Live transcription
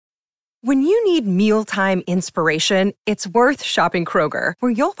When you need mealtime inspiration, it's worth shopping Kroger,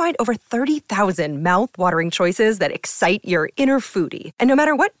 where you'll find over 30,000 mouth-watering choices that excite your inner foodie. And no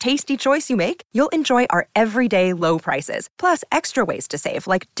matter what tasty choice you make, you'll enjoy our everyday low prices, plus extra ways to save,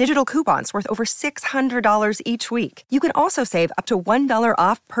 like digital coupons worth over $600 each week. You can also save up to $1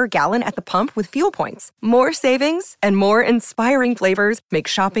 off per gallon at the pump with fuel points. More savings and more inspiring flavors make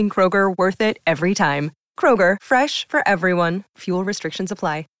shopping Kroger worth it every time. Kroger, fresh for everyone. Fuel restrictions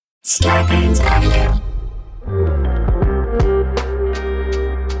apply. Scarpins Avenue.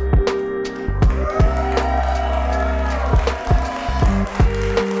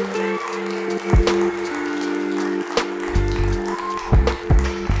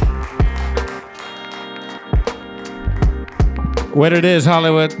 What it is,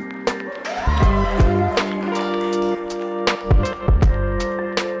 Hollywood.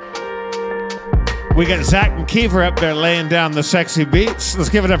 We got Zach and Kiefer up there laying down the sexy beats. Let's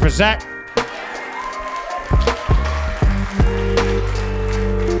give it up for Zach.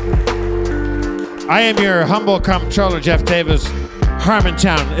 I am your humble comptroller, Jeff Davis.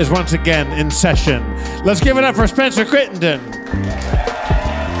 Harmontown is once again in session. Let's give it up for Spencer Crittenden.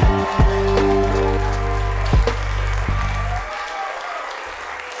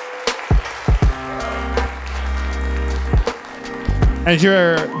 And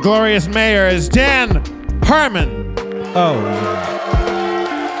your glorious mayor is Dan Harmon. Oh,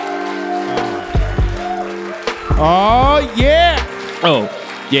 yeah. Oh,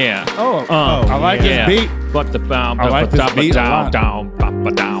 yeah. I like this beat. But the I like this beat a lot.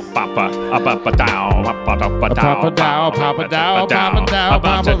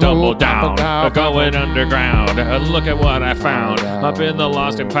 Going underground. Look at what I found. Up in the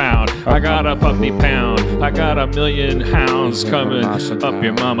lost and found. I got a puppy pound. I got a million hounds coming up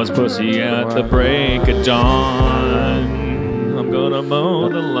your mama's pussy at the break of dawn. I'm gonna mow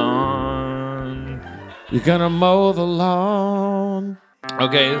the lawn. You're gonna mow the lawn.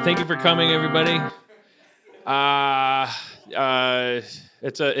 Okay, thank you for coming, everybody.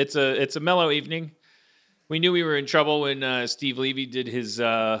 It's a mellow evening. We knew we were in trouble when Steve Levy did his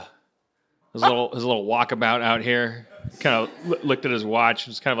little walkabout out here. Kind of looked at his watch. It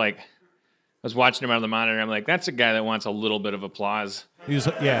was kind of like I was watching him on the monitor. I'm like, that's a guy that wants a little bit of applause.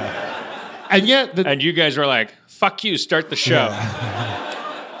 And yet, and you guys were like, "Fuck you, start the show."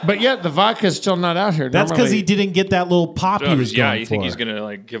 But yet the vodka's still not out here. That's because he didn't get that little pop he was going you for. think he's gonna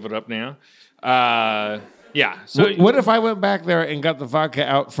like give it up now? Yeah. So what if I went back there and got the vodka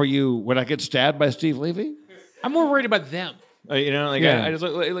out for you? Would I get stabbed by Steve Levy? I'm more worried about them. Yeah. I just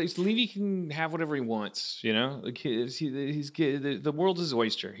like Levy can have whatever he wants. You know, like the world is his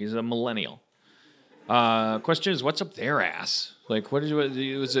oyster. He's a millennial. Question is, what's up their ass? Like,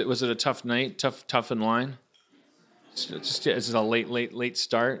 was it a tough night? Tough in line? Is it a late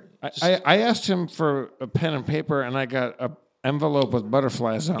start? I asked him for a pen and paper, and I got an envelope with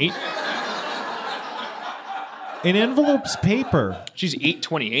butterflies on it. An envelope's paper. She's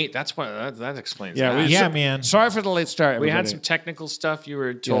 8:28. That's why that explains. Yeah, that. Man. Sorry for the late start. We everybody. had some technical stuff you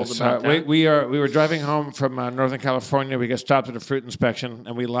were told about. We were driving home from Northern California. We got stopped at a fruit inspection,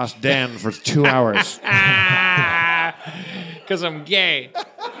 and we lost Dan for 2 hours. Because I'm gay.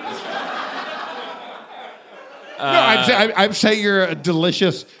 No, I'd say you're a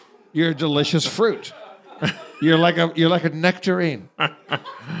delicious fruit. You're like a nectarine.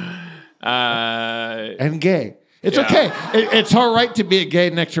 And gay. It's okay. It's all right to be a gay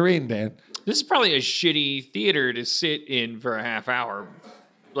nectarine, Dan. This is probably a shitty theater to sit in for a half hour.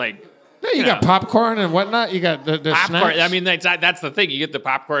 Like, yeah, you got popcorn and whatnot. You got the popcorn. snacks. I mean, that's the thing. You get the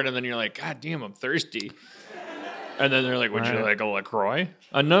popcorn, and then you're like, God damn, I'm thirsty. And then they're like, would you like a LaCroix?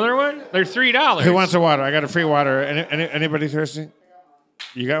 Another one? They're $3. Who wants a water? I got a free water. Anybody thirsty?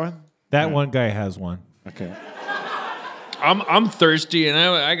 You got one? That one guy has one. Okay. I'm thirsty, and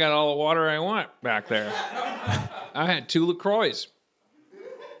I got all the water I want back there. I had 2 LaCroix.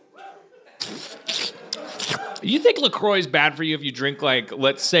 You think LaCroix is bad for you if you drink, like,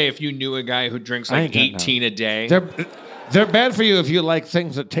 let's say if you knew a guy who drinks like 18 a day? They're bad for you if you like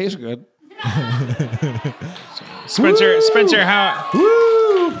things that taste good. Spencer, how?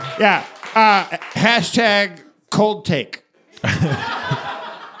 Woo! Yeah. Hashtag cold take.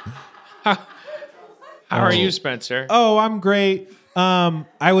 How are you, Spencer? Oh, I'm great.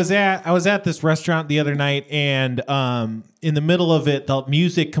 I was at this restaurant the other night, and in the middle of it, the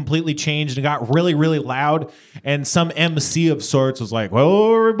music completely changed and got really, really loud. And some MC of sorts was like,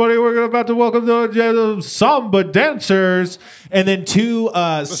 "Well, everybody, we're about to welcome the samba dancers." And then 2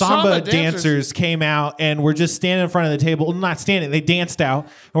 samba dancers came out and were just standing in front of the table. Well, not standing, they danced out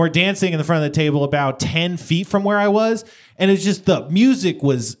and were dancing in the front of the table about 10 feet from where I was. And it's just the music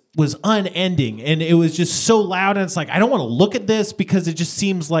was was unending, and it was just so loud, and it's like I don't want to look at this because it just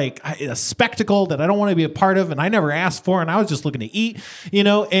seems like a spectacle that I don't want to be a part of, and I never asked for, and I was just looking to eat,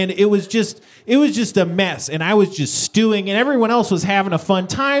 and it was just a mess, and I was just stewing, and everyone else was having a fun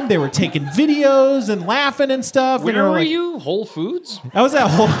time. They were taking videos and laughing and stuff. Where and were you? Whole Foods? I was at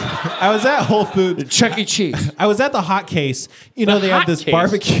Whole Foods. Chuck E. Cheese. I was at the hot case. They hot have this case?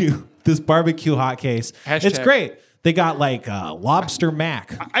 barbecue hot case. Hashtag. It's great. They got like lobster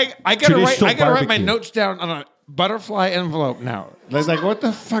mac. I gotta write my barbecue. notes down on a butterfly envelope now. It's like, what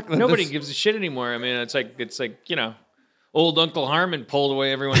the fuck? Nobody gives a shit anymore. I mean, it's like old Uncle Harmon pulled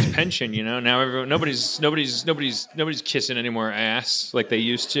away everyone's pension. Now nobody's kissing any more ass like they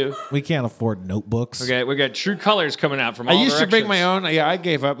used to. We can't afford notebooks. Okay, we got True Colors coming out from all I used to bring directions. my own. Yeah, I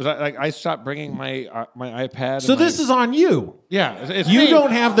gave up. I stopped bringing my iPad. So this is on you. Yeah, it's You me.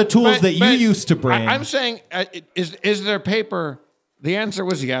 don't have the tools But- that you but used to bring. I'm saying, is there paper? The answer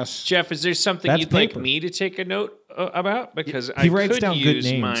was yes. Jeff, is there something That's you'd like paper. me to take a note about? Because I He writes could down good use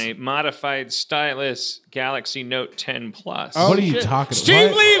names. my modified stylus Galaxy Note 10 Plus. What are you shit. talking about? Steve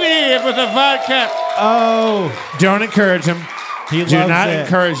What? Levy with a vodka. Oh, Don't encourage him. he Do loves not it.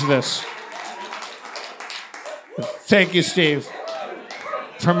 encourage this. Thank you, Steve,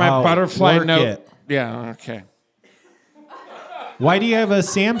 for my Oh, butterfly work note. it. Yeah, okay. Why do you have a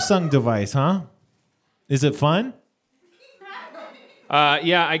Samsung device, huh? Is it fun?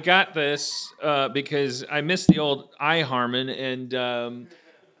 Yeah, I got this because I miss the old iHarmon, and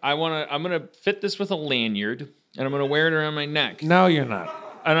I'm gonna fit this with a lanyard, and I'm gonna wear it around my neck. No, you're not.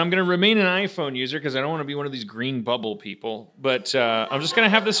 And I'm going to remain an iPhone user because I don't want to be one of these green bubble people. But I'm just going to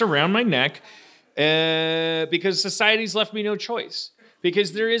have this around my neck because society's left me no choice.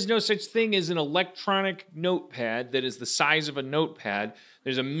 Because there is no such thing as an electronic notepad that is the size of a notepad.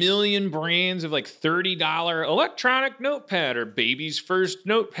 There's a million brands of like $30 electronic notepad or baby's first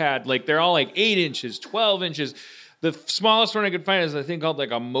notepad. Like they're all like 8 inches, 12 inches. The smallest one I could find is a thing called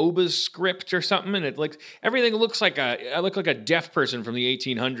like a MOBA script or something, and it like everything looks like I look like a deaf person from the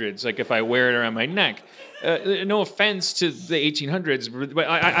 1800s. Like if I wear it around my neck. No offense to the 1800s, but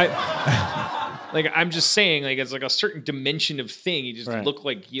I'm just saying like it's like a certain dimension of thing. You just Right. look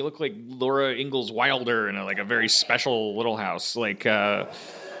like Laura Ingalls Wilder in a very special Little House. And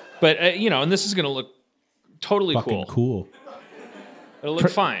this is gonna look totally Fucking cool. It'll look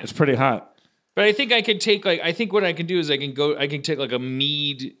fine. It's pretty hot. But I think I could take I think what I can do is I can take like a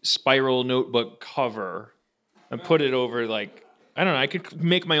Mead spiral notebook cover and put it over I could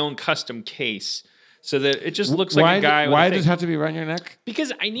make my own custom case so that it just looks like a guy. Why with a does it thing. have to be around your neck?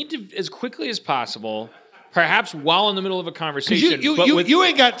 Because I need to, as quickly as possible, perhaps while in the middle of a conversation. You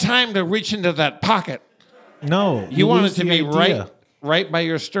ain't got time to reach into that pocket. No, You want it lose to the be idea. right by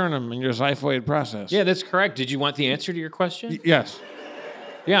your sternum in your xiphoid process. Yeah, that's correct. Did you want the answer to your question? Yes.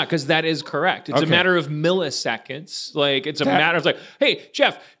 Yeah, because that is correct. It's a Okay. matter of milliseconds. It's a That- matter of hey,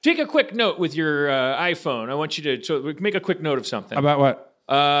 Jeff, take a quick note with your iPhone. I want you to make a quick note of something. About what?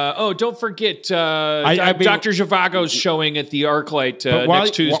 Don't forget I mean- Dr. Zhivago's showing at the ArcLight But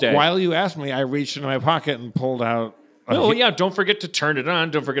next Tuesday. While you asked me, I reached into my pocket and pulled out. Oh, yeah, don't forget to turn it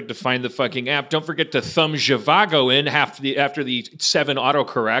on. Don't forget to find the fucking app. Don't forget to thumb Zhivago in after the 7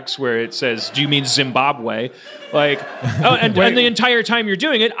 autocorrects where it says, do you mean Zimbabwe? And the entire time you're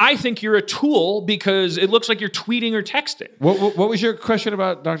doing it, I think you're a tool because it looks like you're tweeting or texting. What was your question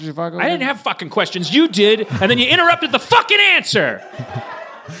about Dr. Zhivago? I didn't have fucking questions. You did, and then you interrupted the fucking answer.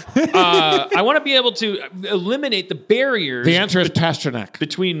 I want to be able to eliminate the barriers The answer is Pasternak.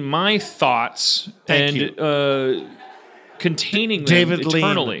 between my thoughts Thank and containing them David Lean.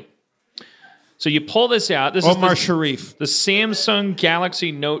 eternally. So you pull this out. This Omar is Sharif. the Samsung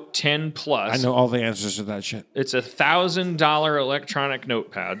Galaxy Note 10 Plus. I know all the answers to that shit. It's a $1,000 electronic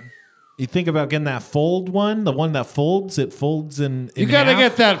notepad. You think about getting that fold one, the one that folds. It folds in You got to half.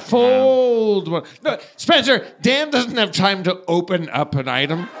 get that fold one. No, Spencer, Dan doesn't have time to open up an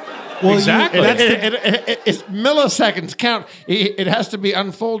item. Well, Exactly. It's milliseconds count. It has to be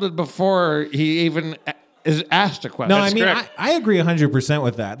unfolded before he even is asked a question. No, I mean, correct. I agree 100%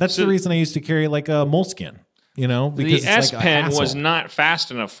 with that. That's the reason I used to carry like a moleskin, because The it's S like a Pen hassle. was not fast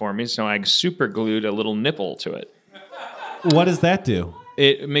enough for me, so I super glued a little nipple to it. What does that do?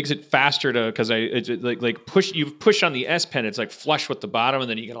 It makes it faster because you push on the S Pen, it's like flush with the bottom, and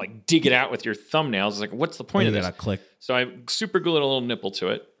then you gotta dig it out with your thumbnails. It's like, what's the point You of this? gotta click. So I super glued a little nipple to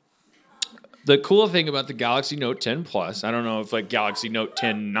it. The cool thing about the Galaxy Note 10 Plus, I don't know if Galaxy Note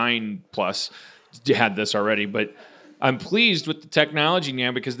 10 9 Plus had this already, but I'm pleased with the technology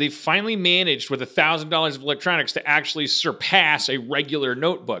now because they finally managed with $1,000 of electronics to actually surpass a regular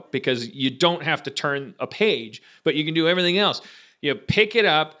notebook because you don't have to turn a page, but you can do everything else. You pick it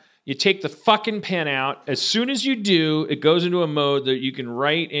up. You take the fucking pen out. As soon as you do, it goes into a mode that you can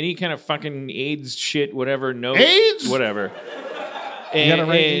write any kind of fucking AIDS shit, whatever. No AIDS? Whatever. You gotta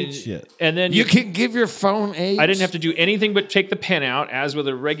write AIDS shit. And then You can give your phone AIDS. I didn't have to do anything but take the pen out, as with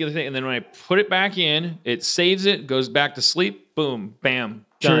a regular thing. And then when I put it back in, it saves it, goes back to sleep. Boom, bam,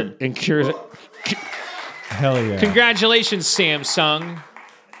 done. and cures it. Hell yeah. Congratulations, Samsung.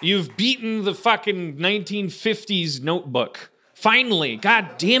 You've beaten the fucking 1950s notebook. Finally,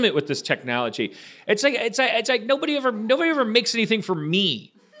 god damn it with this technology. It's like nobody ever makes anything for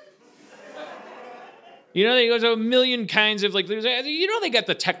me. You know, there's a million kinds of they got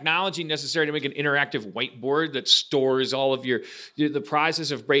the technology necessary to make an interactive whiteboard that stores all of the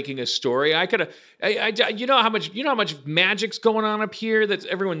process of breaking a story. You know how much magic's going on up here that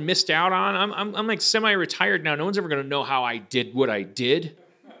everyone missed out on. I'm like semi-retired now. No one's ever going to know how I did what I did.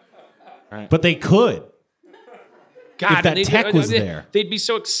 But they could. God, if that tech was there. They'd be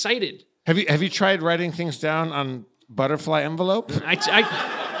so excited. Have you tried writing things down on butterfly envelope?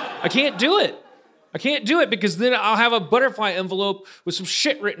 I can't do it. I can't do it because then I'll have a butterfly envelope with some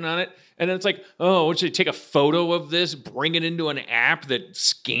shit written on it, and then it's like, oh, what should I take a photo of this, bring it into an app that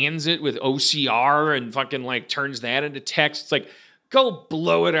scans it with OCR and fucking like turns that into text? It's like, go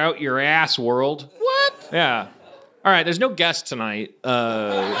blow it out your ass, world. What? Yeah. All right, there's no guest tonight.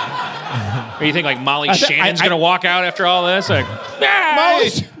 Or you think like Molly Shannon's gonna walk out after all this? Like, Molly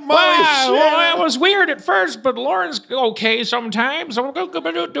Shannon. Well, it was weird at first, but Lauren's okay sometimes.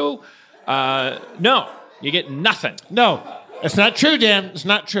 No, you get nothing. No, it's not true, Dan. It's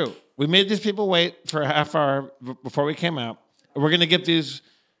not true. We made these people wait for a half hour before we came out. We're going to give these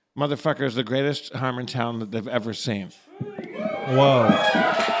motherfuckers the greatest Harmontown that they've ever seen. Whoa.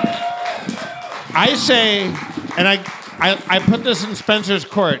 I say, and I put this in Spencer's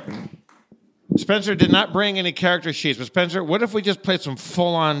court. Spencer did not bring any character sheets, but Spencer, what if we just played some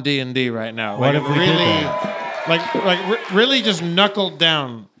full-on D&D right now? What if we really, did that? really just knuckled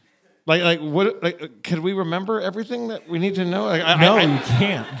down? Could we remember everything that we need to know? No, you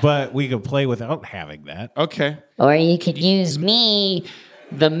can't. But we could play without having that. Okay. Or you could use me,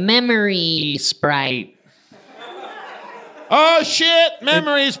 the memory sprite. Oh shit!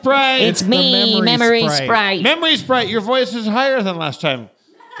 Memory Sprite. It's the me, Memory memory Sprite. sprite. Memory Sprite. Your voice is higher than last time.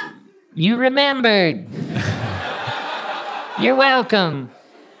 You remembered. You're welcome.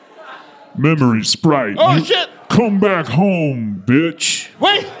 Memory Sprite. Oh you shit! Come back home, bitch.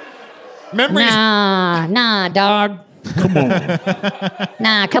 Wait. Memory. Nah, dog. Come on.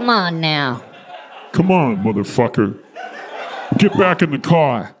 Nah, come on now. Come on, motherfucker. Get back in the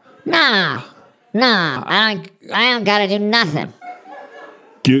car. Nah, I don't gotta do nothing.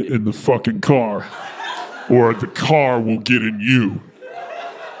 Get in the fucking car. Or the car will get in you.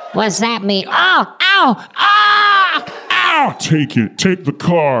 What's that mean? Oh, ow, ah, Ow! Take it. Take the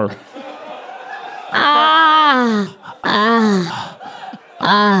car.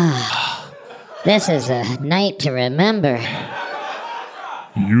 This is a night to remember.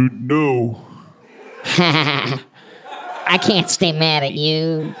 You know. I can't stay mad at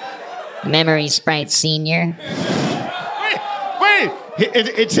you, Memory Sprite Senior. Wait.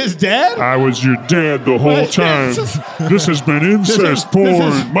 It's his dad. I was your dad the whole time. This has been incest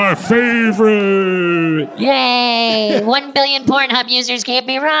porn. My favorite. Yay! 1 billion Pornhub users can't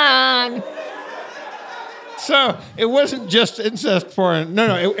be wrong. So it wasn't just incest porn.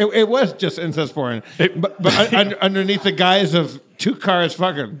 No, it was just incest porn. But underneath the guise of two cars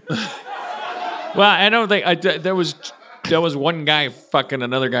fucking. Well, I don't think there was one guy fucking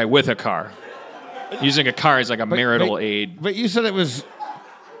another guy with a car, using a car as like a marital aid. But you said it was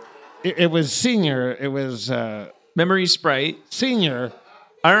senior. It was Memory Sprite. senior.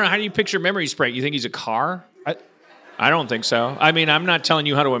 I don't know. How do you picture Memory Sprite? You think he's a car? I don't think so. I mean, I'm not telling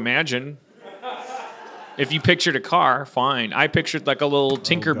you how to imagine. If you pictured a car, fine. I pictured like a little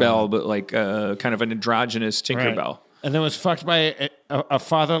Tinkerbell, but like kind of an androgynous Tinkerbell. Right. And then was fucked by a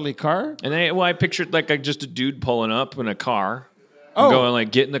fatherly car? And then, I pictured like just a dude pulling up in a car. And going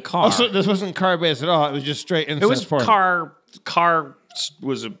like, get in the car. Oh, so this wasn't car-based at all. It was just straight incest It was porn. car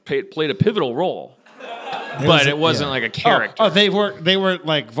was played a pivotal role. But it wasn't like a character. Oh, they weren't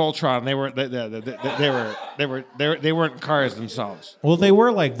like Voltron. They weren't cars themselves. Well, they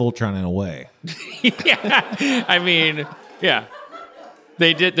were like Voltron in a way. Yeah. I mean, yeah.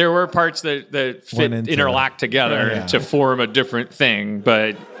 They did. There were parts that fit interlocked together to form a different thing,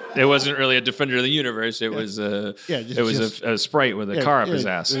 but it wasn't really a Defender of the Universe. It was a sprite with a car up his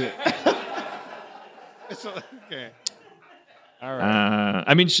ass. Okay. All right.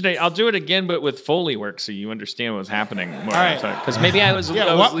 I mean, I'll do it again, but with Foley work, so you understand what's happening more. All right. Because maybe I was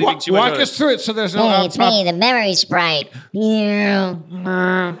leaving too walk much. us through it so there's no. Hey, it's me, the memory sprite. Hey,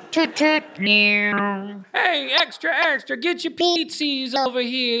 extra, get your pizzas over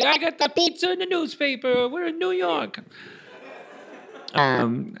here. I got the pizza in the newspaper. We're in New York.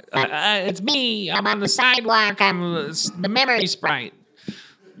 It's me. I'm on the sidewalk. I'm the memory sprite.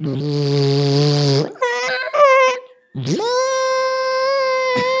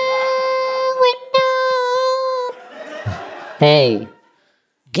 Hey,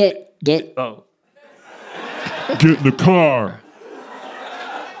 get. Oh. Get in the car.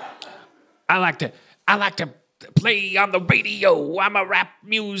 I like to play on the radio. I'm a rap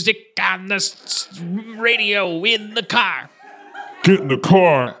music on the radio in the car. Get in the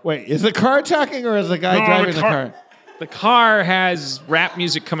car. Wait, is the car talking or is the guy driving the car? The car has rap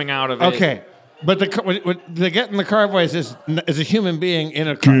music coming out of it. Okay, but when the get in the car voice is a human being in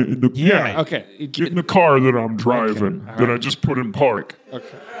a car. Yeah. Okay. Get in the car that I'm driving, that I just put in park.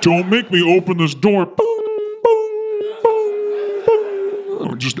 Okay. Don't make me open this door. Boom, boom, boom, boom.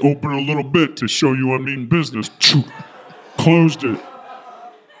 I'll just open a little bit to show you I mean business. Choo. Closed it,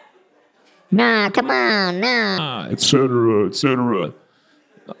 Nah, come on, no. etc., etc.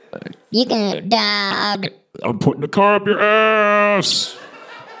 You can, dog. I'm putting the car up your ass.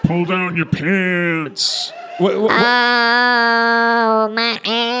 Pull down your pants. Oh, my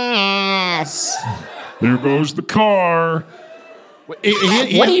ass. There goes the car. What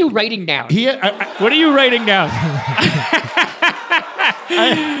are you writing down? What are you writing down?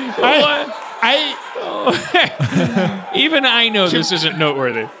 Even I know this isn't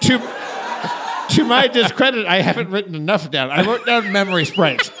noteworthy. To my discredit, I haven't written enough down. I wrote down memory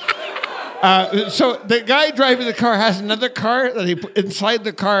sprites. So the guy driving the car has another car inside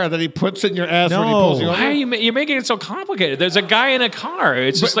the car that he puts in your ass when he pulls you over. Why are you're making it so complicated? There's a guy in a car.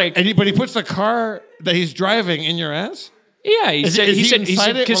 It's just like, but he puts the car that he's driving in your ass. yeah. He said because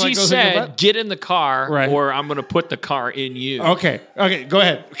he goes in your said butt? get in the car, Right. or I'm going to put the car in you. Okay, go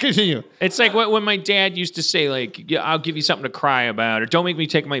ahead. Continue. It's like when my dad used to say, like, yeah, I'll give you something to cry about, or don't make me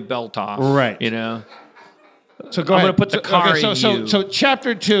take my belt off. Right. You know. So go I'm ahead. gonna put the car in you. So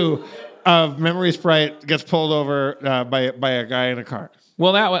chapter 2 of Memory Sprite gets pulled over by a guy in a car.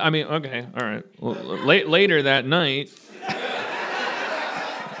 Well, I mean, okay, all right. Well, later that night,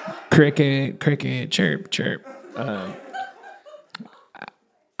 cricket, chirp, chirp.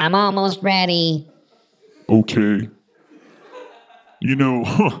 I'm almost ready. Okay. You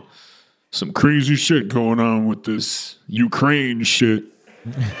know, some crazy shit going on with this Ukraine shit.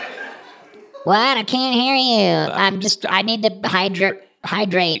 What? I can't hear you. I need to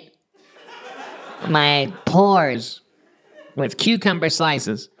hydrate my pores with cucumber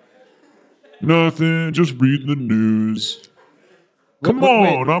slices. Nothing, just reading the news. Come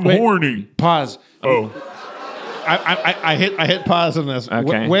on, I'm horny. Pause. Oh, I hit pause on this.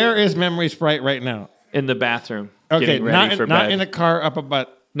 Okay. Where is Memory Sprite right now? In the bathroom. Okay, getting ready for not bed. in a car up a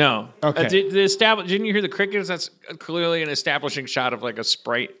butt. No. Okay. Didn't you hear the crickets? That's clearly an establishing shot of like a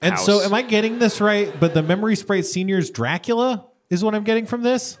Sprite And house. so, am I getting this right? But the Memory Sprite Senior's Dracula is what I'm getting from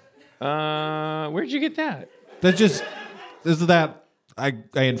this. Where'd you get that? I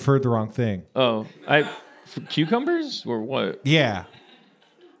inferred the wrong thing. Oh, for cucumbers or what? Yeah.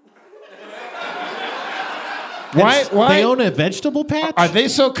 Why? They own a vegetable patch? Are they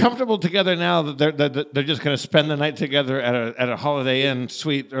so comfortable together now that they're just going to spend the night together at a Holiday Inn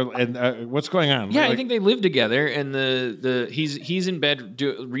suite? What's going on? Yeah, I think they live together, and he's in bed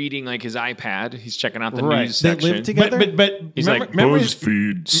reading like his iPad. He's checking out the Right. news They section. live together? But He's like, memories.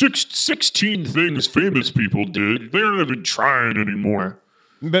 BuzzFeed. 16 things famous people did. They're not even trying anymore.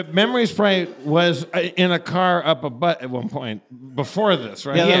 But Memory Sprite was in a car up a butt at one point before this,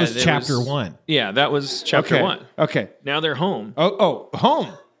 right? Yeah, that Yeah, was there chapter was- 1. Yeah, that was chapter Okay. 1. Okay. Now they're home. Oh, home.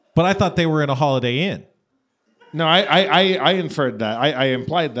 But I thought they were in a Holiday Inn. No, I inferred that. I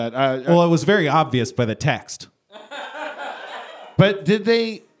implied that. Well, it was very obvious by the text. But did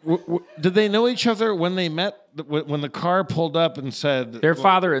they know each other when they met? When the car pulled up and said They're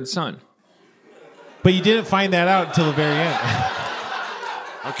father and son. But you didn't find that out until the very end.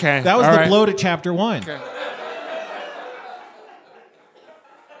 Okay, That was all the right. blow to chapter 1. Okay.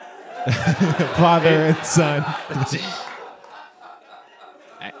 Father and son.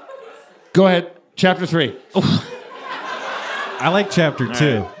 Go ahead. Chapter 3. I like chapter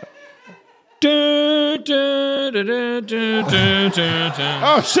 2.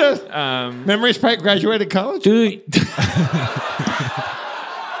 Oh shit! Memory Sprite graduated college.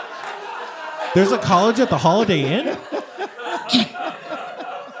 There's a college at the Holiday Inn?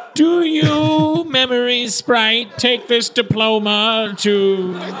 Do you Memory Sprite, take this diploma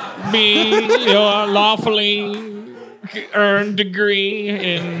to be your lawfully earned degree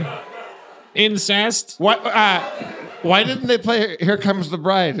in incest. Why didn't they play Here Comes the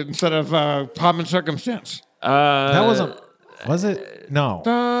Bride instead of Pomp and Circumstance? That wasn't. Was it? No.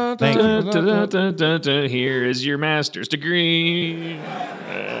 Thank you. Here is your master's degree.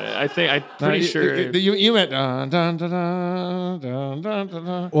 I'm pretty sure. You went. Dun, dun, dun, dun, dun, dun,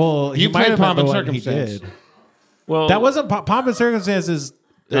 dun. Well, You he might played have Pomp been and the one he Circumstance. did. Well, That wasn't Pomp and Circumstances.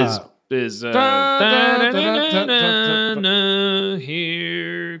 is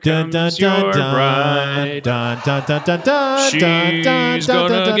here Dun, dun, comes dun, your dun, bride. dun, dun, dun, dun, dun, She's dun, dun,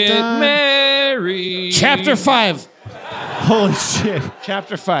 gonna dun, get dun. married. Chapter 5. Holy shit.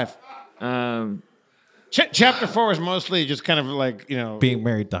 Chapter 5. Um, Chapter 4 is mostly just kind of like, Being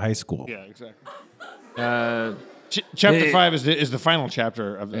married to high school. Yeah, exactly. uh, Chapter 5 is the final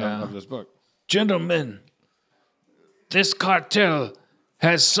chapter of this book. Gentlemen, this cartel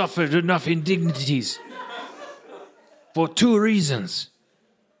has suffered enough indignities for 2 reasons.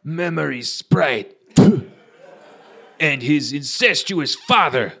 Memory Sprite and his incestuous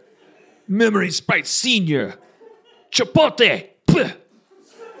father, Memory Sprite Sr., Chipotle.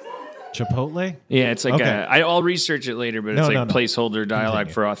 Chipotle? Yeah, it's like Okay. I'll research it later, but it's No, like no. placeholder dialogue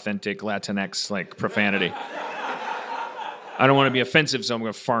Continue. for authentic Latinx like profanity. I don't want to be offensive, so I'm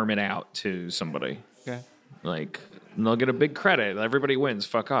going to farm it out to somebody. Okay. Like, and they'll get a big credit. Everybody wins.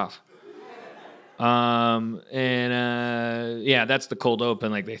 Fuck off. Yeah, that's the cold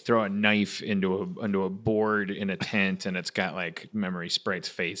open. Like they throw a knife into a board in a tent, and it's got like Memory Sprite's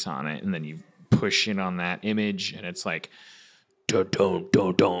face on it, and then you push in on that image, and it's like,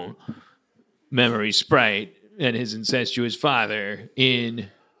 dun. Memory Sprite and his incestuous father in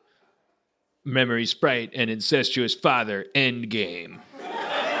Memory Sprite and incestuous father Endgame.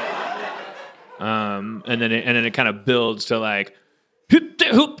 And then it kind of builds to like, and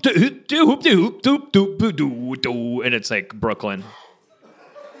it's like Brooklyn.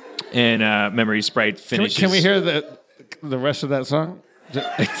 And Memory Sprite finishes. Can we hear the rest of that song?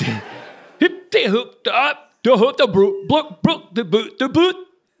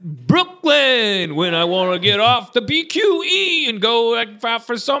 Brooklyn, when I want to get off the BQE and go out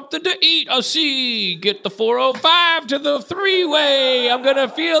for something to eat, I'll see. Get the 405 to the freeway. I'm going to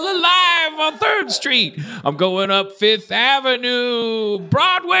feel alive on 3rd Street. I'm going up 5th Avenue.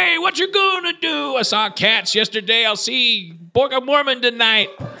 Broadway, what you going to do? I saw Cats yesterday. I'll see Book of Mormon tonight.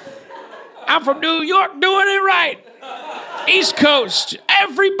 I'm from New York doing it right. East Coast,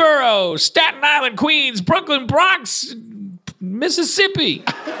 every borough, Staten Island, Queens, Brooklyn, Bronx, Mississippi.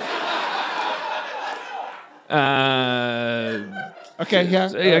 Okay, yeah.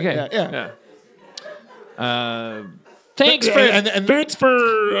 Okay. Yeah. Thanks for. Thanks for.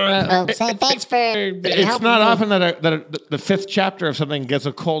 Thanks for It's helping not me. often that the 5th chapter of something gets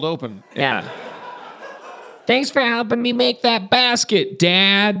a cold open. Yeah. Thanks for helping me make that basket,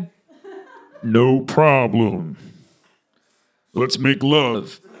 Dad. No problem. Let's make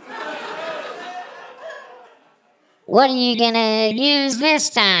love. What are you gonna use this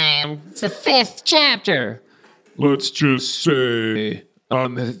time? It's the 5th chapter. Let's just say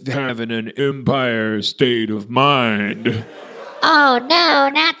I'm having an Empire state of mind. Oh no,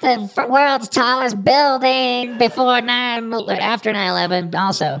 not the world's tallest building after 9/11.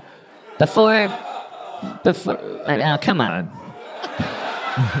 Also, before. Oh, come on.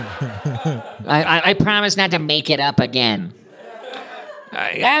 I promise not to make it up again.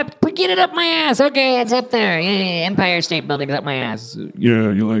 Get it up my ass. Okay, it's up there. Yeah, Empire State Building's up my ass.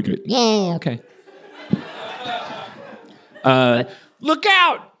 Yeah, you like it. Yeah. Okay. Look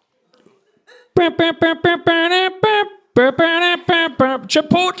out!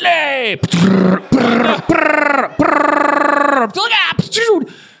 Chipotle! Look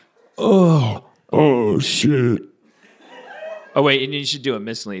out! Oh, shit. Oh, wait, and you should do a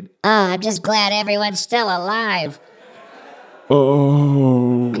mislead. Oh, I'm just glad everyone's still alive.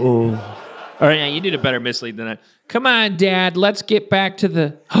 Oh. All right, now you did a better mislead than I. Come on, Dad, let's get back to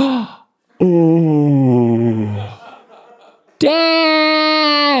the. Oh.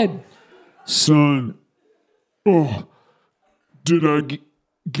 Dad! Son. Oh. Did I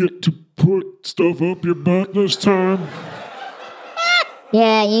get to put stuff up your butt this time?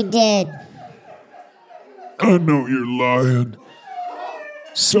 Yeah, you did. I know you're lying.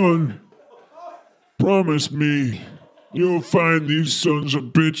 Son, promise me you'll find these sons of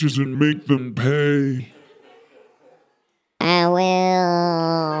bitches and make them pay. I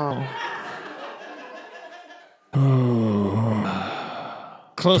will.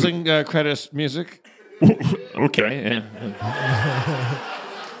 Closing credits music. Okay.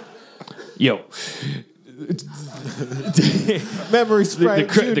 Yo. Memory Sprite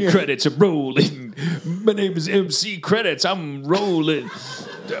The credits are rolling. My name is MC Credits. I'm rolling.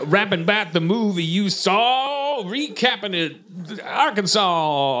 Rapping about the movie you saw. Recapping it.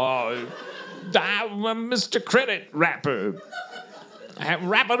 Arkansas. I'm Mr. Credit Rapper. I'm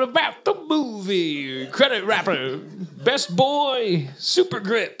rapping about the movie. Credit Rapper. Best Boy. Super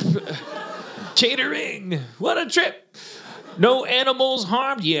Grip. Catering. What a trip. No animals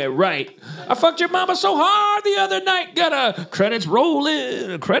harmed? Yeah, right. I fucked your mama so hard the other night. Got a credits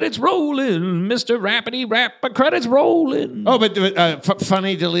rolling, Mr. Rappity Rap, credits rolling. Oh, but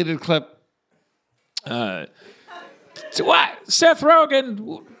funny deleted clip. So what? Seth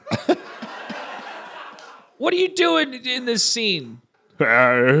Rogen, what are you doing in this scene?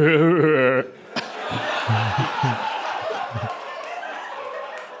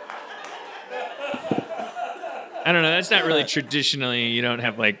 I don't know. That's not really traditionally. You don't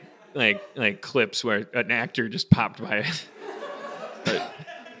have like clips where an actor just popped by it. But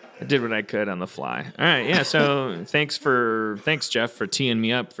I did what I could on the fly. All right, yeah. So thanks Jeff for teeing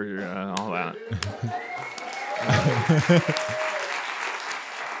me up for all that.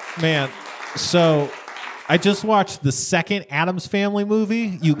 Man, so I just watched the second Addams Family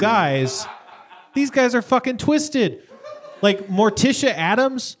movie. You guys, these guys are fucking twisted. Like Morticia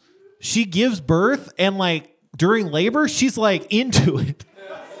Addams, she gives birth and like. During labor, she's like into it.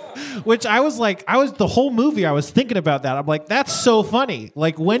 Which I was the whole movie I was thinking about that. I'm like, that's so funny.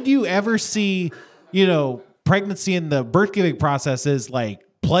 Like, when do you ever see, pregnancy and the birth giving process is like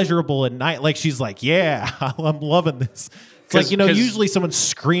pleasurable and night? Like, she's like, yeah, I'm loving this. It's like, usually someone's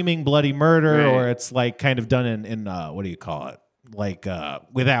screaming bloody murder, right. Or it's like kind of done in what do you call it? Like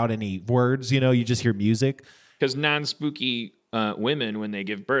without any words, you just hear music. Because non-spooky women, when they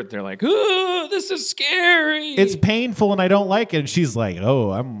give birth, they're like, "Ooh, this is scary. It's painful, and I don't like it." And she's like,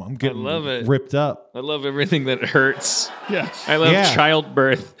 "Oh, I'm getting ripped up." I love everything that hurts. Yes, I love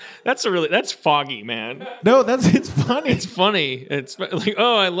childbirth. That's foggy, man. No, it's funny. It's funny. It's like,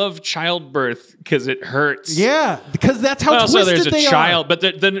 oh, I love childbirth because it hurts. Yeah, because that's how twisted there's they a child. are.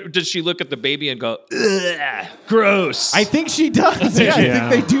 But then does she look at the baby and go, "Ugh, gross"? I think she does. Yeah, I think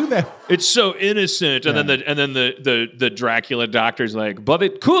they do that. It's so innocent, and then the Dracula doctor's like, but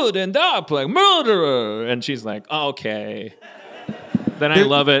it could end up like murderer, and she's like, oh, okay. Then I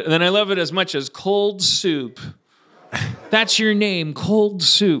love it. And then I love it as much as Cold Soup. That's your name, Cold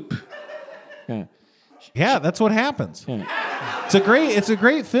Soup. Yeah, that's what happens. Yeah. It's a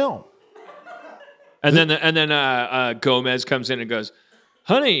great film. And then Gomez comes in and goes,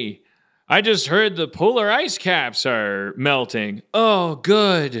 honey, I just heard the polar ice caps are melting. Oh,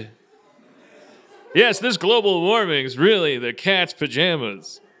 good. Yes, this global warming is really the cat's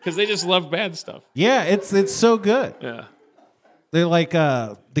pajamas. Because they just love bad stuff. Yeah, it's so good. Yeah. They're like,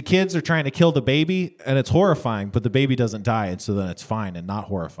 the kids are trying to kill the baby, and it's horrifying, but the baby doesn't die, and so then it's fine and not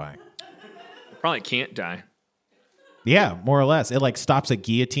horrifying. Probably can't die. Yeah, more or less. It like stops a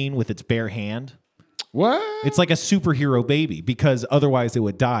guillotine with its bare hand. What? It's like a superhero baby, because otherwise it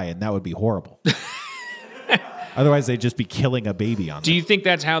would die, and that would be horrible. Otherwise, they'd just be killing a baby on Do you think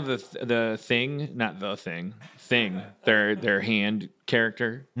that's how the Thing, not the Thing, their hand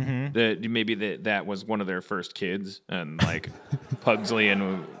character, that was one of their first kids, and like Pugsley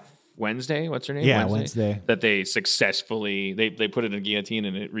and Wednesday, what's her name? Yeah, Wednesday. That they successfully, they put it in a guillotine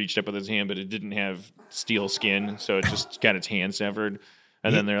and it reached up with his hand, but it didn't have steel skin, so it just got its hand severed.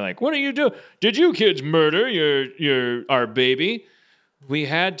 And then they're like, what are you doing? Did you kids murder our baby? We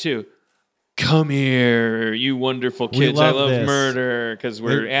had to. Come here, you wonderful kids. I love this. Murder because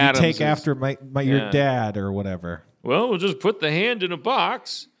we're Adams. You take after your dad or whatever. Well, we'll just put the hand in a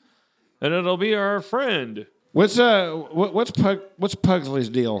box, and it'll be our friend. What's Pugsley's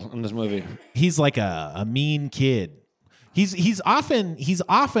deal in this movie? He's like a mean kid. He's often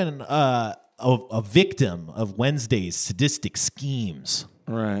a victim of Wednesday's sadistic schemes.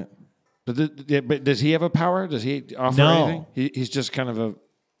 Right. But does he have a power? Does he offer anything? He's just kind of a.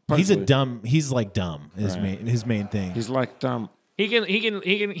 Pugsley. He's like dumb. His main thing. He's like dumb. He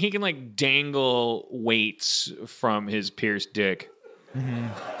can like dangle weights from his pierced dick. Mm-hmm.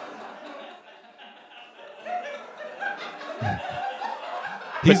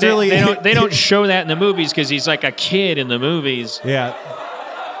 They don't show that in the movies because he's like a kid in the movies. Yeah.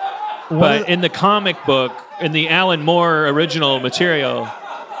 But in the comic book, in the Alan Moore original material,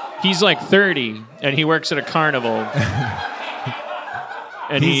 he's like 30 and he works at a carnival.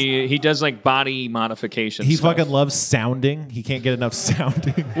 And he does like body modification. He stuff. fucking loves sounding. He can't get enough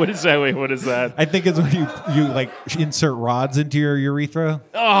sounding. What is that? Wait, what is that? I think it's when you like insert rods into your urethra.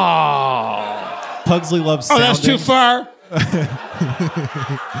 Oh. Pugsley loves sounding. Oh, that's too far.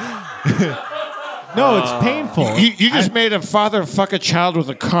 No, it's painful. You just made a father fuck a child with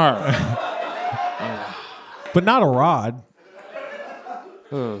a car. But not a rod.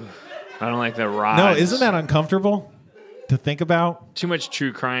 I don't like the rods. No, isn't that uncomfortable to think about? Too much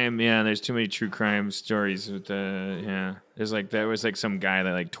true crime? Yeah, there's too many true crime stories with There's like there was like some guy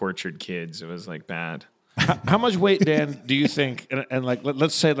that like tortured kids. It was like bad. How much weight, Dan, do you think? And like,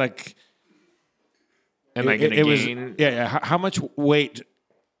 let's say like, Am I going to gain? How much weight,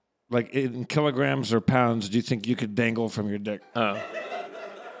 like in kilograms or pounds, do you think you could dangle from your dick? I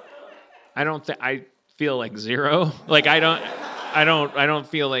don't think I feel like zero. Like I don't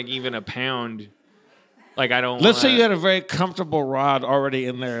feel like even a pound. Like I don't. Let's say you had a very comfortable rod already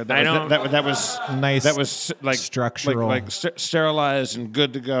in there. That was Nice. That was like structural, sterilized and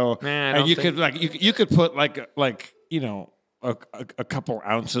good to go. Man, could like you could put like you know a couple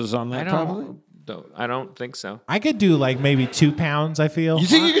ounces on that. I don't think so. I could do like maybe 2 pounds. I feel. You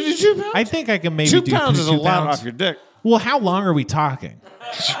think you could do 2 pounds? I think I can maybe 2 do pounds is a 2 lot pounds. off your dick. Well, how long are we talking?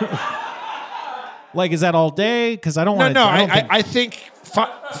 Like, is that all day? Because I don't want to. No, I think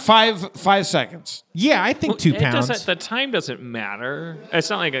 5 seconds. Yeah, I think 2 pounds. The time doesn't matter. It's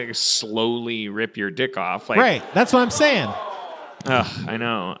not like I slowly rip your dick off. Like, Right. That's what I'm saying. I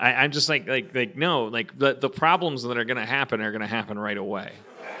know. I'm just like no. Like the problems that are going to happen right away.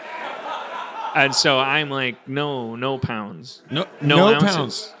 And so I'm like, no pounds. No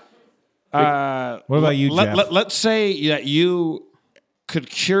ounces. pounds. What about you, Jeff? Let's say that you could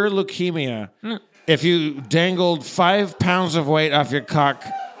cure leukemia if you dangled 5 pounds of weight off your cock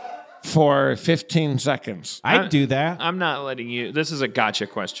for 15 seconds. I'd do that. I'm not letting you. This is a gotcha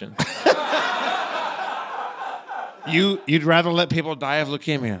question. You'd rather let people die of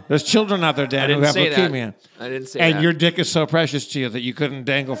leukemia. There's children out there, Dan, who didn't have say that. leukemia. I didn't say and that. your dick is so precious to you that you couldn't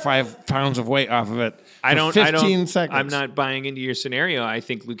dangle 5 pounds of weight off of it for 15 seconds. I'm not buying into your scenario. I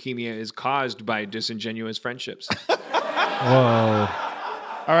think leukemia is caused by disingenuous friendships. Whoa.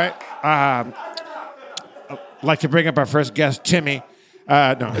 All right. I'd like to bring up our first guest, Timmy.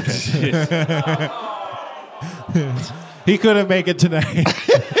 No. He couldn't make it tonight.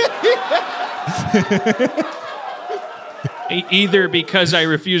 Either because I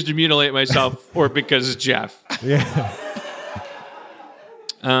refuse to mutilate myself or because it's Jeff. Yeah.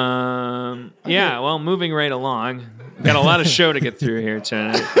 Yeah, well, moving right along. Got a lot of show to get through here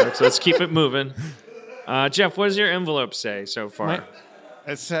tonight, folks. Let's keep it moving. Jeff, what does your envelope say so far?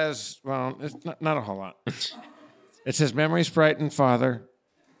 It says, well, it's not a whole lot. It says, memory sprite and father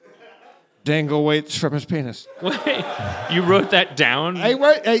dangle weights from his penis. Wait, you wrote that down?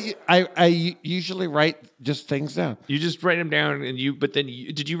 I usually write just things down. You just write them down,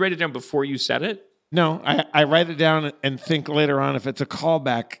 did you write it down before you said it? No, I write it down and think later on if it's a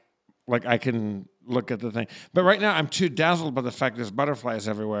callback, like I can look at the thing. But right now I'm too dazzled by the fact there's butterflies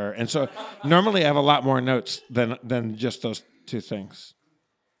everywhere. And so normally I have a lot more notes than just those 2 things.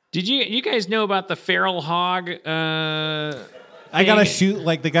 Did you guys know about the feral hog? I got to shoot,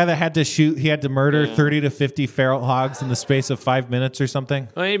 like the guy that had to shoot, he had to murder 30 to 50 feral hogs in the space of 5 minutes or something.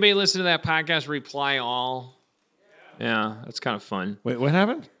 Well, anybody listen to that podcast, Reply All? Yeah, that's kind of fun. Wait, what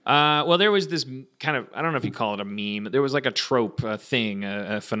happened? Well, there was this kind of, I don't know if you call it a meme. There was like a trope, a thing,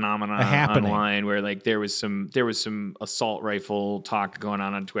 a phenomenon online where like there was some assault rifle talk going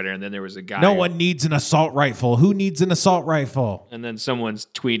on Twitter, and then there was a guy. No one needs an assault rifle. Who needs an assault rifle? And then someone's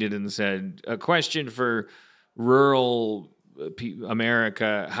tweeted and said, a question for rural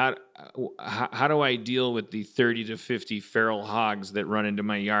America, how do I deal with the 30 to 50 feral hogs that run into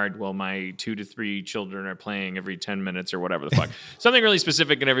my yard while my 2 to 3 children are playing every 10 minutes or whatever the fuck? Something really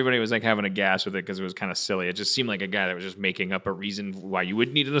specific, and everybody was like having a gas with it because it was kind of silly. It just seemed like a guy that was just making up a reason why you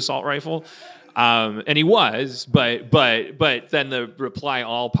would need an assault rifle. And he was, but then the Reply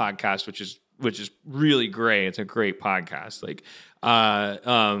All podcast, which is really great. It's a great podcast. Like,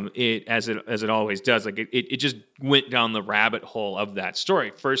 it as it always does, like it just went down the rabbit hole of that story.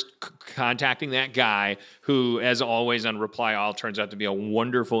 First contacting that guy who, as always on Reply All, turns out to be a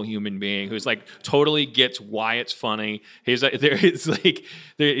wonderful human being who's like totally gets why it's funny. He's like, he's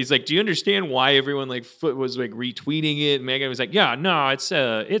like, do you understand why everyone was like retweeting it? And Megan was like, yeah, no, it's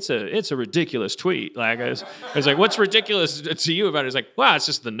a ridiculous tweet. Like I was like, what's ridiculous to you about it? He's like, well, it's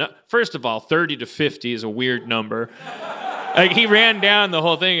just first of all, 30 to 50 is a weird number. Like he ran down the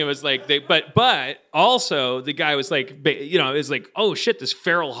whole thing. It was like but also the guy was like, it was like, oh shit, this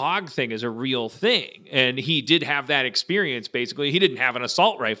feral hog thing is a real thing, and he did have that experience. Basically, he didn't have an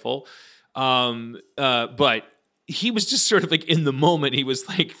assault rifle, but he was just sort of like in the moment. He was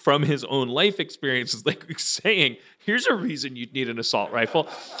like from his own life experiences, like saying, "Here's a reason you'd need an assault rifle,"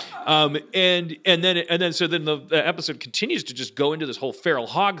 and then so the episode continues to just go into this whole feral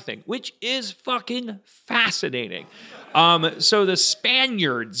hog thing, which is fucking fascinating. So the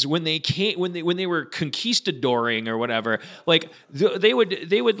Spaniards, when they were conquistadoring or whatever, like they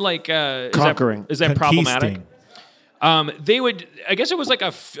would like conquering. Is that problematic? They would, I guess it was like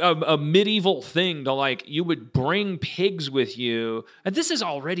a medieval thing to like, you would bring pigs with you, and this is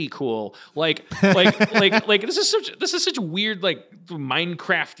already cool. Like this is such weird, like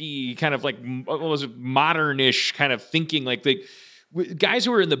Minecrafty kind of like, what was it, modernish kind of thinking, like guys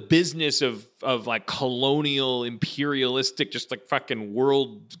who are in the business of like colonial, imperialistic, just like fucking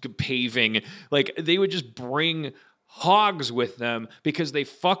world paving, like they would just bring hogs with them because they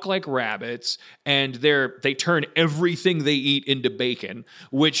fuck like rabbits and they turn everything they eat into bacon,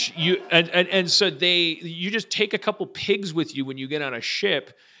 which so you just take a couple pigs with you when you get on a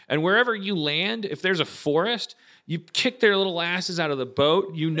ship, and wherever you land, if there's a forest, you kick their little asses out of the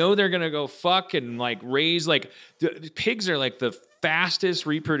boat. You know they're gonna go fuck and like raise, like the pigs are like the fastest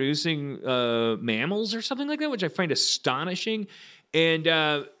reproducing mammals or something like that, which I find astonishing.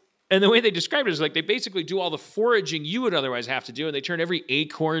 And the way they describe it is like they basically do all the foraging you would otherwise have to do, and they turn every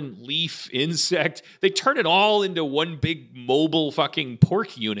acorn, leaf, insect, they turn it all into one big mobile fucking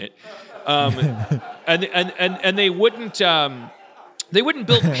pork unit. And they wouldn't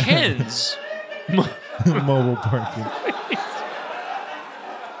build pens. Mobile pork unit.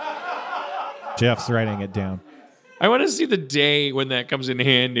 Jeff's writing it down. I want to see the day when that comes in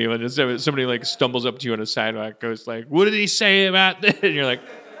handy, when somebody like stumbles up to you on a sidewalk, goes like, "What did he say about this?" And you're like,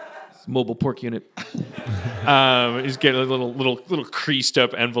 "Mobile pork unit." He's getting a little creased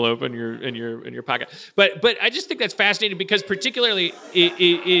up envelope in your pocket. But I just think that's fascinating because particularly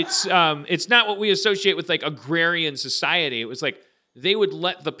it's not what we associate with like agrarian society. It was like they would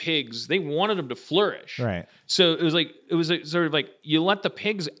let the pigs. They wanted them to flourish. Right. So it was like sort of like you let the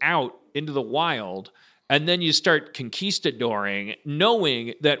pigs out into the wild, and then you start conquistadoring,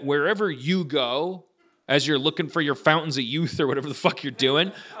 knowing that wherever you go, as you're looking for your fountains of youth or whatever the fuck you're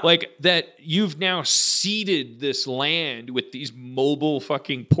doing, like that you've now seeded this land with these mobile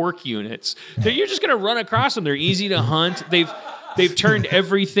fucking pork units. So you're just gonna run across them. They're easy to hunt. They've turned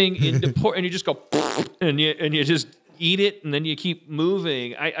everything into pork, and you just go and you just eat it, and then you keep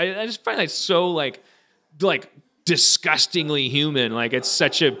moving. I just find that so like disgustingly human. Like it's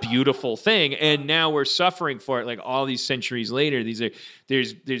such a beautiful thing, and now we're suffering for it. Like all these centuries later, there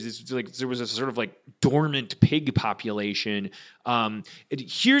was a sort of like dormant pig population.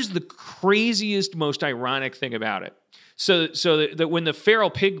 Here's the craziest, most ironic thing about it. So that when the feral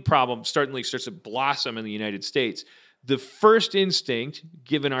pig problem starts to blossom in the United States, the first instinct,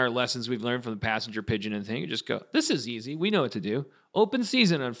 given our lessons we've learned from the passenger pigeon and thing, you just go, "This is easy. We know what to do. Open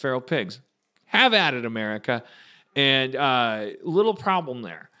season on feral pigs. Have at it, America." And little problem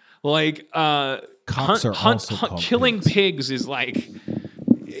there. Like killing pigs is like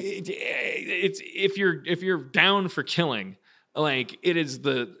it's if you're down for killing, like it is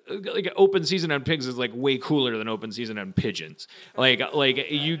like open season on pigs is like way cooler than open season on pigeons. Like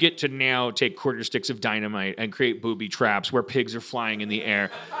you get to now take quarter sticks of dynamite and create booby traps where pigs are flying in the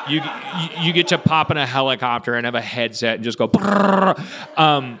air. You get to pop in a helicopter and have a headset and just go.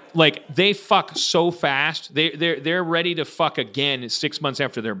 Like they fuck so fast. They're ready to fuck again 6 months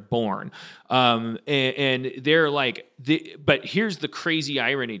after they're born. And they're like, but here's the crazy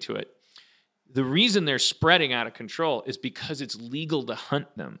irony to it. The reason they're spreading out of control is because it's legal to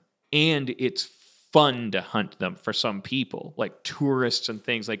hunt them, and it's fun to hunt them for some people, like tourists and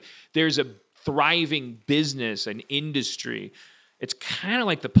things. Like there's a thriving business and industry. It's kind of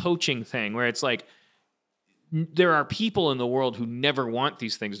like the poaching thing, where it's like there are people in the world who never want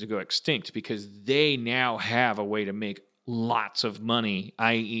these things to go extinct because they now have a way to make lots of money,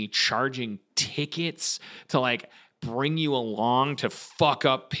 i.e. charging tickets to like bring you along to fuck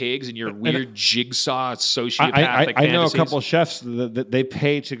up pigs and your weird jigsaw sociopathic I know a couple of chefs that they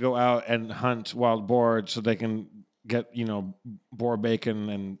pay to go out and hunt wild boar so they can get, boar bacon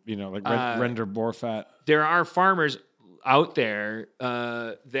and, render boar fat. There are farmers out there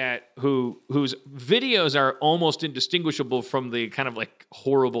whose videos are almost indistinguishable from the kind of like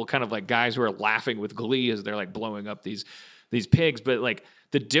horrible kind of like guys who are laughing with glee as they're like blowing up these pigs. But like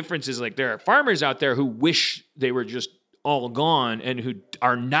the difference is like there are farmers out there who wish they were just all gone and who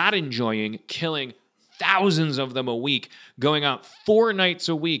are not enjoying killing thousands of them a week, going out 4 nights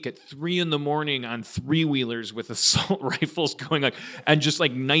a week at 3 a.m. on 3-wheelers with assault rifles going like, and just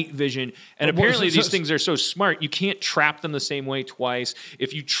like night vision. And apparently these things are so smart, you can't trap them the same way twice.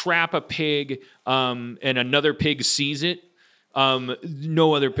 If you trap a pig and another pig sees it,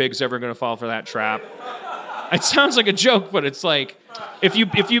 no other pig's ever going to fall for that trap. It sounds like a joke, but it's like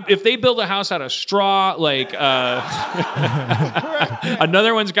if they build a house out of straw, like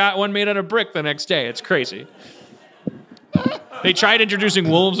another one's got one made out of brick the next day. It's crazy. They tried introducing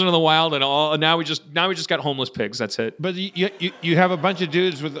wolves into the wild, and now we just got homeless pigs. That's it. But you have a bunch of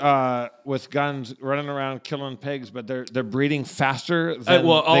dudes with guns running around killing pigs, but they're breeding faster than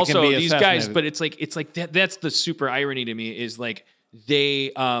they can be these guys. But it's like that's the super irony to me is like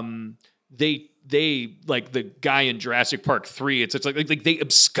they like the guy in Jurassic Park 3. It's like they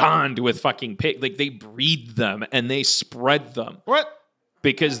abscond with fucking pig. Like they breed them and they spread them. What?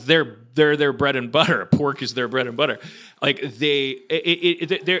 Because they're their bread and butter. Pork is their bread and butter. Like they're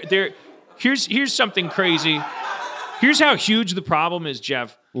here's something crazy. Here's how huge the problem is,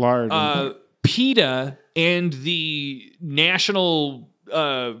 Jeff. Large. PETA and the National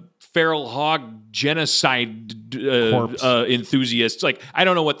Feral Hog Genocide enthusiasts, like I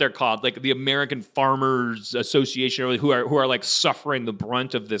don't know what they're called, like the American Farmers Association, who are like suffering the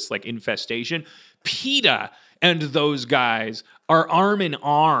brunt of this like infestation. PETA and those guys are arm in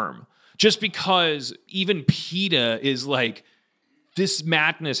arm, just because even PETA is like, this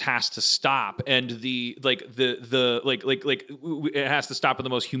madness has to stop, and it has to stop in the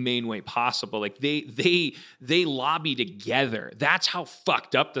most humane way possible. Like they lobby together. That's how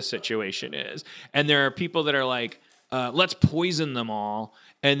fucked up the situation is. And there are people that are like, let's poison them all.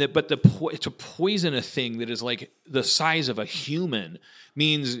 To poison a thing that is like the size of a human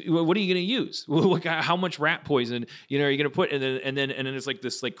means, what are you going to use? How much rat poison, are you going to put? And then it's like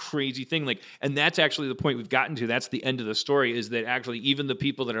this like crazy thing. Like, and that's actually the point we've gotten to. That's the end of the story, is that actually even the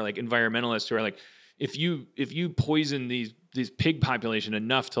people that are like environmentalists who are like, if you poison these pig population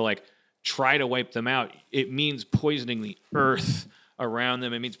enough to like try to wipe them out, it means poisoning the earth around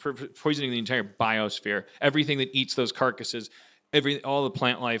them. It means poisoning the entire biosphere, everything that eats those carcasses, all the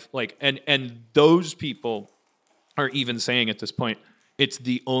plant life, like, and those people are even saying at this point, it's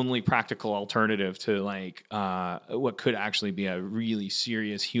the only practical alternative to like what could actually be a really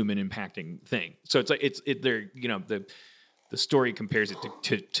serious human impacting thing. So it's like the story compares it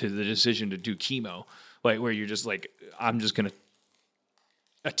to the decision to do chemo, like where you're just like, I'm just gonna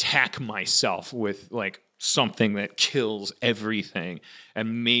attack myself with like something that kills everything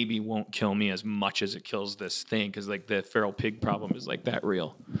and maybe won't kill me as much as it kills this thing, because like the feral pig problem is like that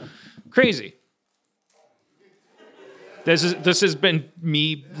real. Crazy. This has been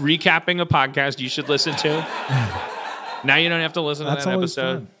me recapping a podcast you should listen to. Now you don't have to listen to that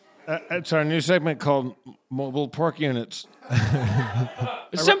episode. It's our new segment called Mobile Pork Units. I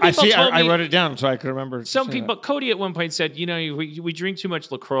wrote it down so I could remember. Some people, Cody at one point said, we drink too much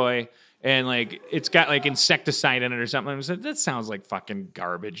LaCroix and like it's got like insecticide in it or something. I said, that sounds like fucking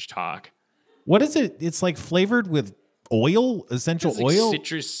garbage talk. What is it? It's like flavored with oil, essential like oil,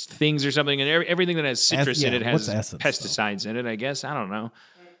 citrus things or something, and everything that has citrus in it has pesticides in it, I guess. I don't know.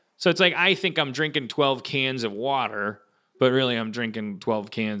 So it's like, I think I'm drinking 12 cans of water, but really I'm drinking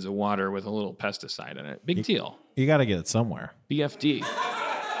 12 cans of water with a little pesticide in it. Big deal. You got to get it somewhere. BFD.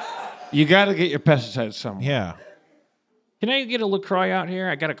 You got to get your pesticides somewhere. Yeah. Can I get a LaCroix out here?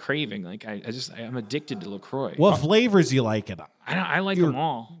 I got a craving. Like I'm addicted to LaCroix. What flavors you like it? I like them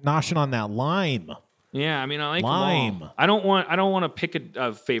all. Noshing on that lime. Yeah, I mean, I like lime. Them all. I don't want to pick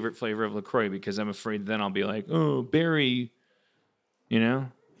a favorite flavor of LaCroix, because I'm afraid then I'll be like, oh, berry, Woo! Yeah.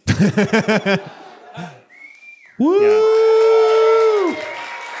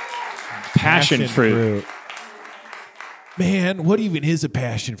 Passion fruit. Man, what even is a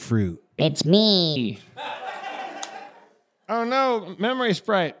passion fruit? It's me. Oh no, memory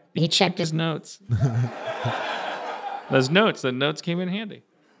sprite. He checked his notes. The notes came in handy.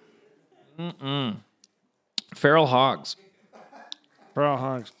 Feral hogs.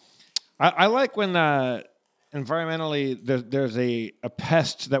 I like when environmentally there's a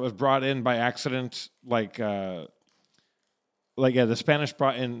pest that was brought in by accident, like the Spanish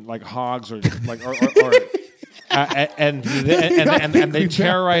brought in like hogs or like and they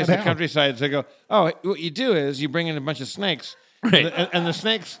terrorize the countryside. So they go, oh, what you do is you bring in a bunch of snakes, right. and the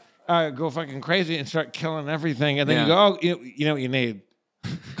snakes go fucking crazy and start killing everything, and then you go, oh, you know what you need.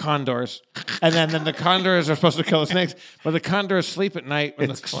 condors, and then the condors are supposed to kill the snakes, but the condors sleep at night when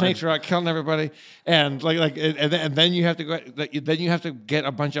the snakes are out killing everybody, and then you have to go. Then you have to get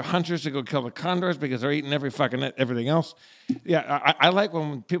a bunch of hunters to go kill the condors because they're eating everything else. Yeah, I like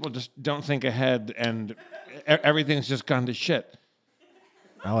when people just don't think ahead and everything's just gone to shit.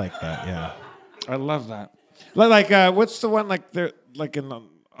 I like that. Yeah, I love that. Like, what's the one like they're like in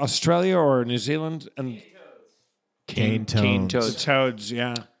Australia or New Zealand and cane toads. Toads,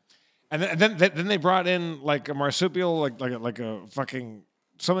 yeah. And then they brought in like a marsupial, like a fucking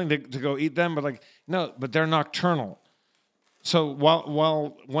something to go eat them, but they're nocturnal. So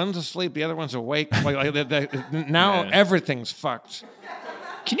while one's asleep, the other one's awake. Now everything's fucked.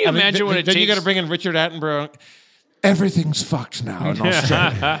 Can you imagine what it takes? Then you got to bring in Richard Attenborough. Everything's fucked now in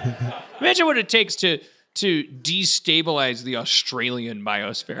Australia. Imagine what it takes to destabilize the Australian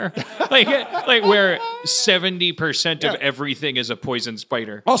biosphere, like where 70% of everything is a poison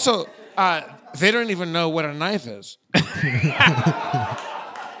spider. Also, they don't even know what a knife is. I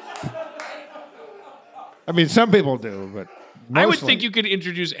mean, some people do, but mostly. I would think you could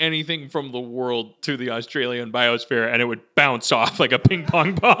introduce anything from the world to the Australian biosphere, and it would bounce off like a ping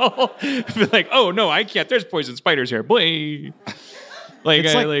pong ball. Be like, oh no, I can't. There's poison spiders here. Bling.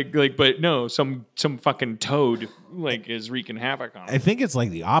 But no, some fucking toad is wreaking havoc on it. I think it's like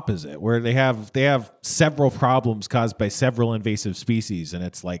the opposite, where they have several problems caused by several invasive species, and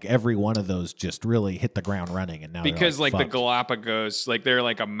it's like every one of those just really hit the ground running, and now because they're the Galapagos, they're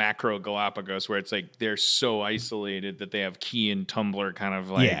like a macro Galapagos, where it's like they're so isolated that they have key and tumbler kind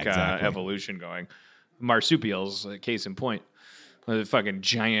of evolution going. Marsupials, case in point, the fucking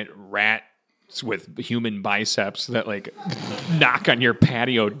giant rat with human biceps that knock on your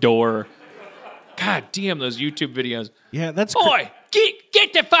patio door. God damn those YouTube videos. Yeah, that's Boy,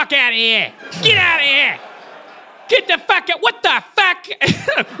 get the fuck out of here. Get out of here. Get the fuck out. What the fuck?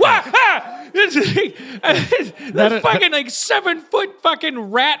 What? Those fucking 7 foot fucking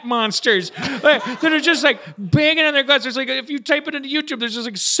rat monsters that are just banging on their guts. There's if you type it into YouTube, there's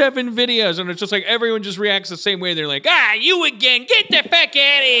just 7 videos, and it's just everyone just reacts the same way. They're like, you again. Get the fuck out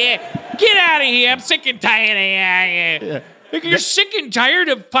of here. Get out of here. I'm sick and tired of you. You're sick and tired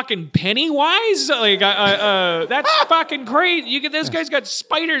of fucking Pennywise? That's fucking crazy. This guy's got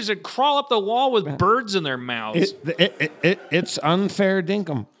spiders that crawl up the wall with birds in their mouths. It's unfair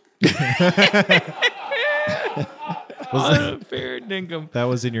dinkum. Unfair dinkum. That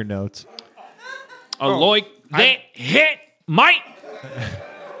was in your notes. That hit Mike.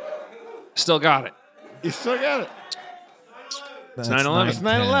 Still got it. You still got it. It's 9/11. It's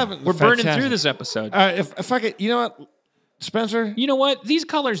 9/11. We're burning through this episode. If I could, you know what, Spencer? You know what? These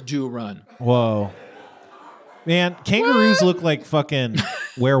colors do run. Whoa. Man, kangaroos look like fucking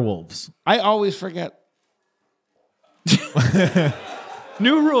werewolves. I always forget.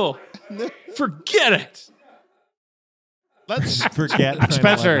 New rule. Forget it. Let's forget.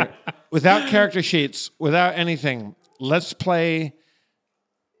 Spencer, without character sheets, without anything, let's play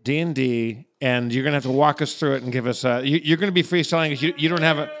D&D, and you're going to have to walk us through it and give us you're going to be freestyling because you don't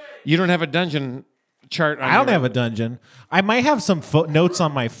have a dungeon chart. I don't have a dungeon. I might have some notes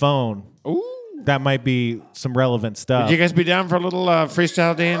on my phone. Ooh. That might be some relevant stuff. Would you guys be down for a little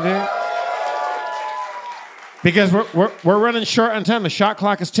freestyle D&D? Because we're running short on time. The shot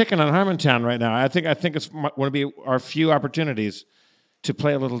clock is ticking on Harmontown right now. I think it's one of be our few opportunities to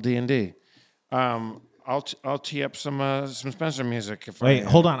play a little D&D. I'll tee up some Spencer music. Wait,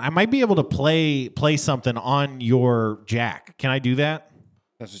 hold on. I might be able to play something on your jack. Can I do that?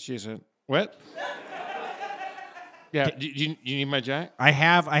 That's what she said. What? Yeah. Do you need my jack? I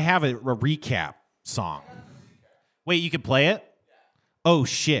have a recap song. Wait, you can play it? Oh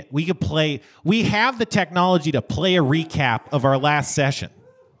shit. We have the technology to play a recap of our last session.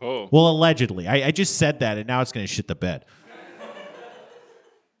 Oh. Well, allegedly. I just said that and now it's gonna shit the bed.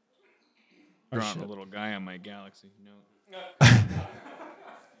 Drawing a little guy on my Galaxy Note.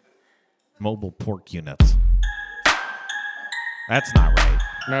 Mobile pork units. That's not right.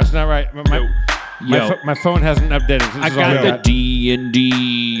 No, it's not right. My phone hasn't updated. I got the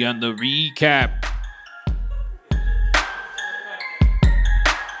D&D on the recap.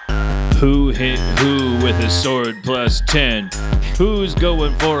 Who hit who with a sword plus 10? Who's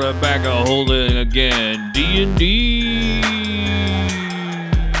going for a bag of holding again? D&D.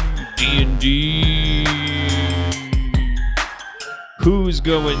 D&D. Who's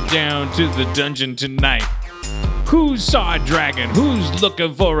going down to the dungeon tonight? Who saw a dragon? Who's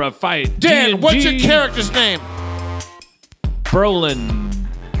looking for a fight? Dan, D&D. what's your character's name? Brolin.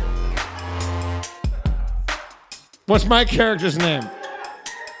 What's my character's name?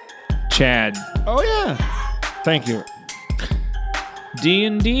 Chad. Oh, yeah. Thank you.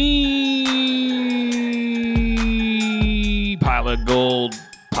 D&D. Pile of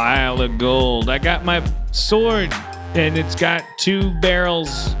gold. I got my sword, and it's got 2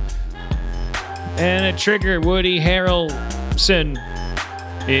 barrels and a trigger. Woody Harrelson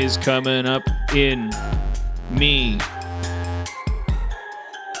is coming up in me.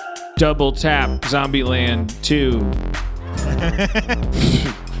 Double tap Zombieland 2.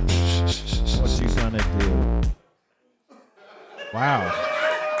 What you gonna do? Wow.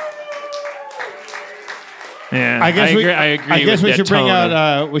 Yeah, I guess agree with we that should bring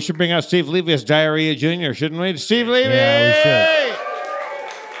tone. out Steve Levy as Diarrhea Jr., shouldn't we? Steve Levy. Yeah, we should.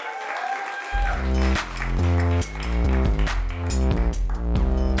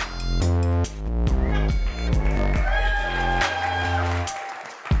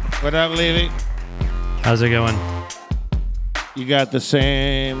 What up, Levy? How's it going? You got the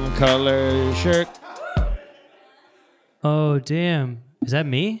same color shirt. Oh, damn. Is that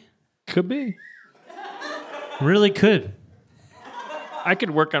me? Could be. Really could. I could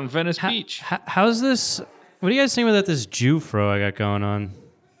work on Venice Beach. How's this? What do you guys think about this Jew fro I got going on?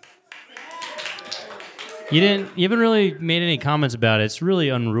 You haven't really made any comments about it. It's really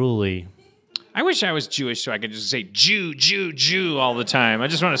unruly. I wish I was Jewish so I could just say Jew, Jew, Jew all the time. I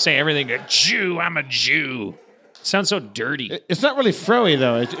just want to say everything. Jew, I'm a Jew. It sounds so dirty. It's not really froey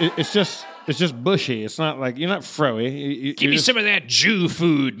though. It's just bushy. It's not like you're not froey. Give me some of that Jew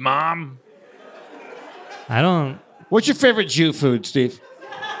food, Mom. I don't. What's your favorite Jew food, Steve?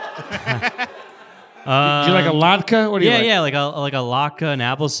 Do you like a latke? What do you like? Yeah, like a latke and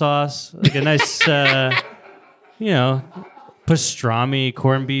applesauce, like a nice, pastrami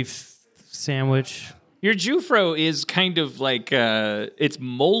corned beef sandwich. Your Jewfro is kind of like it's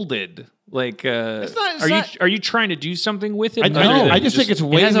molded. Like, are you trying to do something with it? I just think it's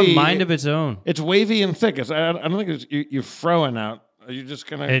wavy. It has a mind of its own. It's wavy and thick. I don't think you're throwing out. Are you just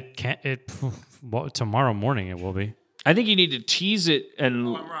gonna? It can't. Well, tomorrow morning it will be. I think you need to tease it and.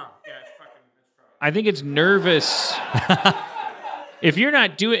 I'm wrong. Yeah, it's I think it's nervous. If you're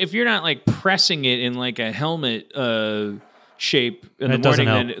not like pressing it in like a helmet shape in the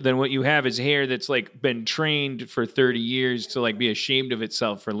morning, then what you have is hair that's like been trained for 30 years to like be ashamed of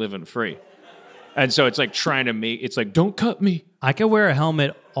itself for living free. And so it's like it's like, don't cut me. I could wear a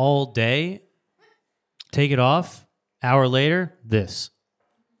helmet all day, take it off, hour later, this.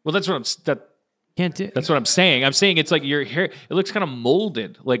 Well, that's what Can't do. That's what I'm saying. I'm saying it's like your hair. It looks kind of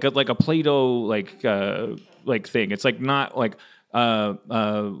molded, like a Play-Doh like thing. It's like not like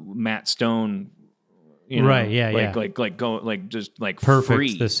Matt Stone. You know, right? Yeah. Like going like just like perfect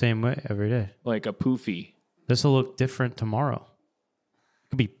free, the same way every day. Like a poofy. This will look different tomorrow. It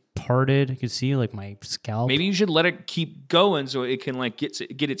could be parted. You can see like my scalp. Maybe you should let it keep going so it can like get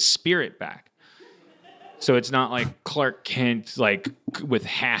its spirit back. So it's not like Clark Kent, like with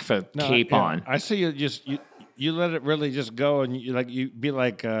half a cape on. I say you let it really just go, and you be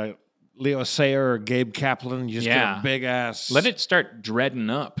like Leo Sayer or Gabe Kaplan. You just get a big ass. Let it start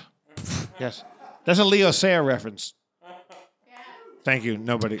dreading up. Yes, that's a Leo Sayer reference. Thank you.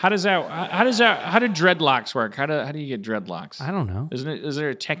 Nobody. How do dreadlocks work? How do you get dreadlocks? I don't know. Is there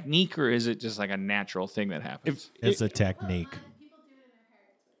a technique or is it just like a natural thing that happens? It's a technique.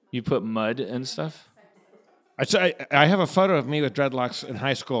 You put mud and stuff. I have a photo of me with dreadlocks in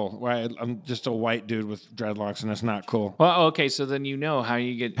high school where I'm just a white dude with dreadlocks, and it's not cool. Well, okay, so then you know how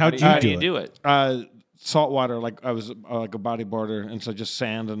you get. How do you do it? Salt water, like I was like a bodyboarder, and so just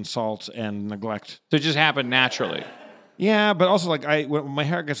sand and salt and neglect. So it just happened naturally. Yeah, but also like when my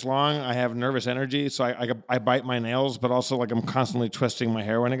hair gets long, I have nervous energy, so I bite my nails, but also like I'm constantly twisting my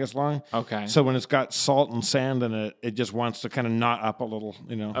hair when it gets long. Okay. So when it's got salt and sand in it, it just wants to kind of knot up a little,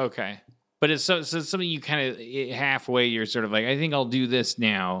 you know. Okay. But it's something you kind of halfway. You're sort of like, I think I'll do this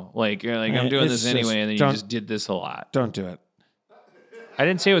now. Like you're like, I'm doing this anyway, and then you just did this a lot. Don't do it. I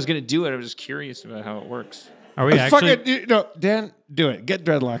didn't say I was going to do it. I was just curious about how it works. Are we actually? Dan, do it. Get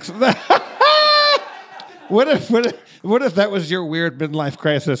dreadlocks. What if that was your weird midlife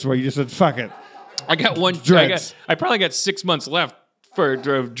crisis where you just said, "Fuck it"? I got one. Dreads. I probably got 6 months left for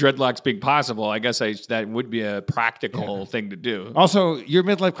dreadlocks being possible. I guess that would be a practical thing to do. Also, your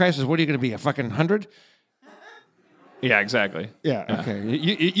midlife crisis. What are you going to be? A fucking 100? Yeah, exactly. Yeah. Okay.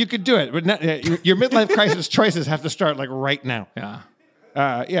 You could do it, but not, your midlife crisis choices have to start like right now. Yeah.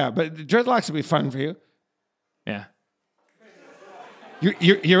 But dreadlocks would be fun for you. Yeah.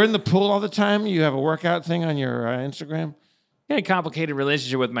 You're in the pool all the time. You have a workout thing on your Instagram. I had a complicated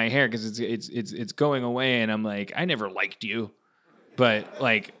relationship with my hair because it's going away, and I'm like, I never liked you, but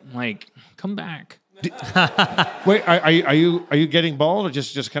like come back. Wait, are you getting bald or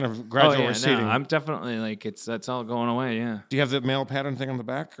just kind of gradual receding? No, I'm definitely like that's all going away. Yeah. Do you have the male pattern thing on the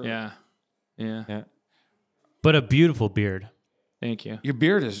back? Or? Yeah. But a beautiful beard. Thank you. Your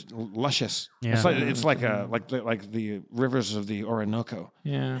beard is luscious. Yeah. It's like the rivers of the Orinoco.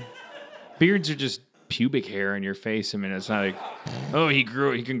 Yeah. Beards are just pubic hair in your face. I mean, it's not like, oh, he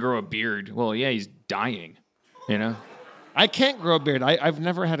can grow a beard. Well, yeah, he's dying. You know. I can't grow a beard. I've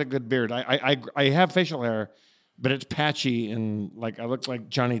never had a good beard. I have facial hair, but it's patchy and like I look like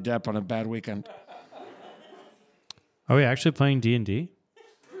Johnny Depp on a bad weekend. Are we actually playing D&D?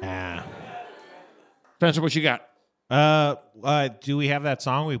 Spencer, what you got? Do we have that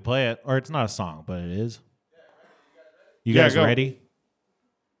song? We play it, or it's not a song, but it is. You Yeah, guys go. ready?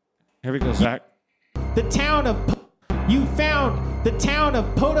 Here we go, Zach. You found the town of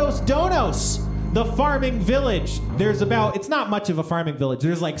Podos Donos, the farming village. It's not much of a farming village.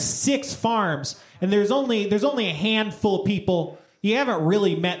 There's like 6 farms, and there's only a handful of people. You haven't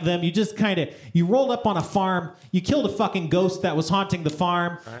really met them. You just you rolled up on a farm. You killed a fucking ghost that was haunting the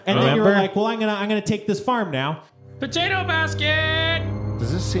farm, and then you were like, "Well, I'm gonna take this farm now." Potato basket.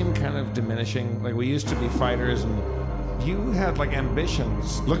 Does this seem kind of diminishing? Like we used to be fighters, and you had like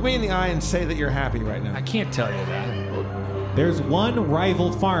ambitions. Look me in the eye and say that you're happy right now. I can't tell you that. There's one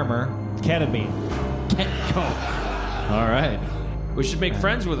rival farmer, Ketamine. All right. We should make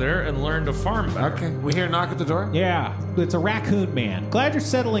friends with her and learn to farm better. Okay. We hear a knock at the door? Yeah, it's a raccoon man. Glad you're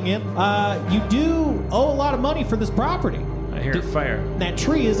settling in. You do owe a lot of money for this property. I hear a fire. That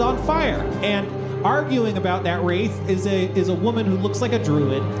tree is on fire, and arguing about that wraith is a woman who looks like a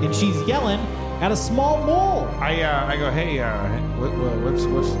druid, and she's yelling at a small mole. I go, hey,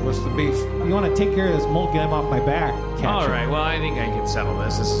 what's the beef? You want to take care of this mole? Get him off my back. All right. Well, I think I can settle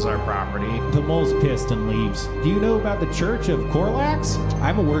this. This is our property. The mole's pissed and leaves. Do you know about the Church of Corlax?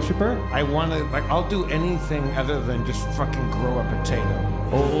 I'm a worshiper. I want to, I'll do anything other than just fucking grow a potato.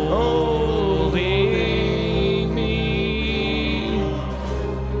 Holding me,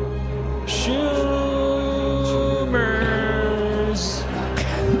 Schumers.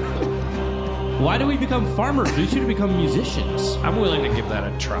 Why do we become farmers? We should become musicians. I'm willing to give that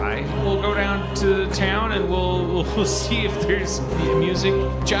a try. We'll go down to town and we'll see if there's music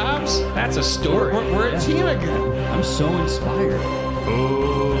jobs. That's a story. We're a team again. I'm so inspired.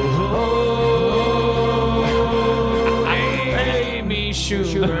 Amy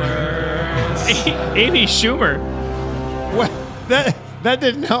Schumer. Amy Schumer. What? That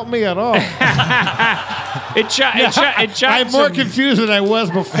didn't help me at all. It jogged I'm more confused than I was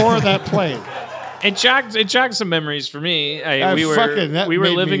before that played. It jogged some memories for me. We were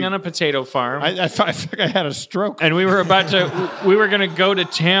made living me- on a potato farm, I think I had a stroke. and we were going to go to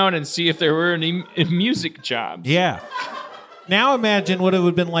town and see if there were any music jobs. Yeah. Now imagine what it would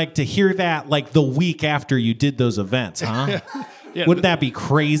have been like to hear that like the week after you did those events, huh? Yeah. Wouldn't that be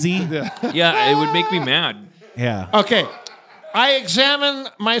crazy? Yeah, it would make me mad. Yeah. Okay. I examine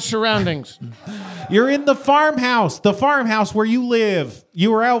my surroundings. You're in the farmhouse where you live.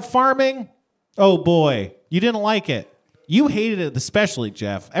 You were out farming. Oh boy, you didn't like it. You hated it especially,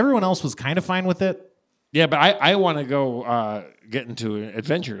 Jeff. Everyone else was kind of fine with it. Yeah, but I want to go get into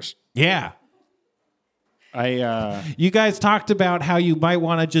adventures. Yeah. I You guys talked about how you might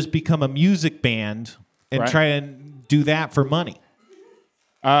want to just become a music band and Right. try and do that for money.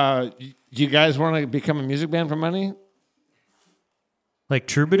 you guys want to become a music band for money? Like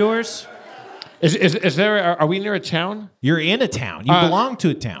troubadours? Is there? Are we near a town? You're in a town. You belong to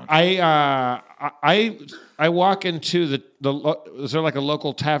a town. I walk into the is there like a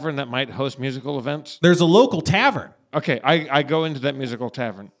local tavern that might host musical events? There's a local tavern. Okay, I go into that musical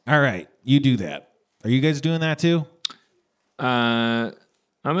tavern. All right, you do that. Are you guys doing that too? I'm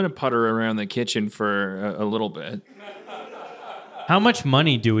gonna putter around the kitchen for a little bit. How much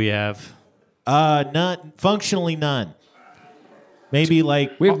money do we have? None. Functionally none. Maybe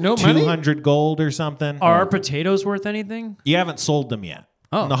like We have no money? 200 gold or something. Are our potatoes worth anything? You haven't sold them yet.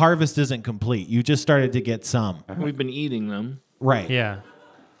 Oh. And the harvest isn't complete. You just started to get some. We've been eating them. Right. Yeah.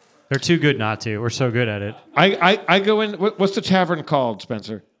 They're too good not to. We're so good at it. I go in. What's the tavern called,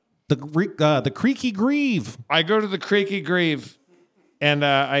 Spencer? The Creaky Grieve. I go to the Creaky Grieve, and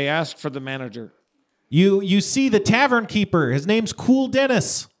I ask for the manager. You see the tavern keeper. His name's Cool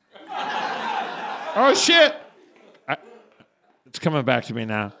Dennis. Oh shit! It's coming back to me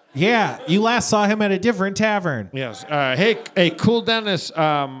now. Yeah, you last saw him at a different tavern. Yes. Hey, Cool Dennis.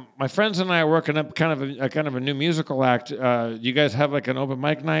 My friends and I are working up kind of a new musical act. You guys have like an open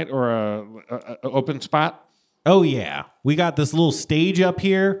mic night or a open spot? Oh yeah, we got this little stage up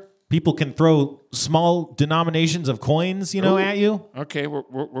here. People can throw small denominations of coins, at you. Okay,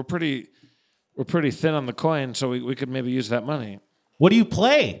 we're pretty we're pretty thin on the coin, so we could maybe use that money. What do you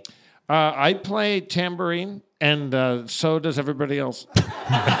play? I play tambourine, and so does everybody else.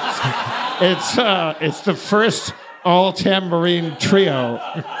 It's the first all tambourine trio.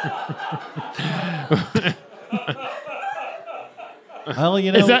 Well,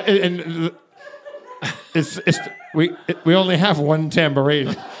 you know, Is that and we only have one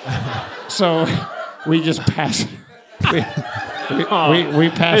tambourine, so we just pass. We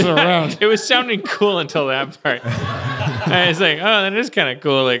pass it around. It was sounding cool until that part. And it's like, oh, that is kind of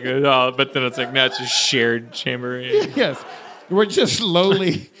cool. Like, oh, but then it's like, no, it's a shared tambourine. Yes, we're just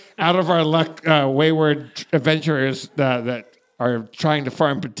slowly out of our luck, wayward adventurers that are trying to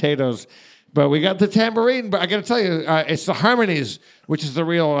farm potatoes. But we got the tambourine. But I got to tell you, it's the harmonies, which is the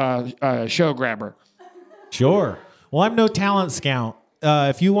real show grabber. Sure. Well, I'm no talent scout.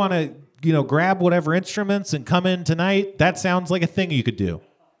 If you want to, grab whatever instruments and come in tonight, that sounds like a thing you could do.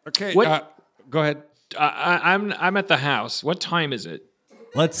 Okay. What? Go ahead. I'm at the house. What time is it?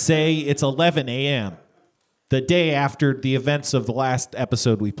 Let's say it's 11 a.m., the day after the events of the last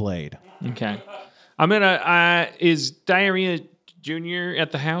episode we played. Okay. I'm gonna. Is Diarrhea Jr.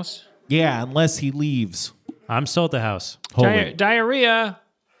 at the house? Yeah, unless he leaves. I'm still at the house. Diarrhea.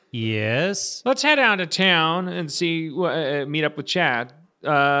 Yes. Let's head out of town and see. Meet up with Chad.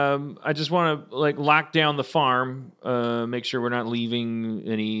 I just want to lock down the farm. Make sure we're not leaving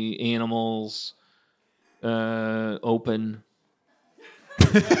any animals open.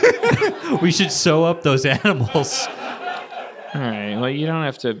 We should sew up those animals. All right. Well, you don't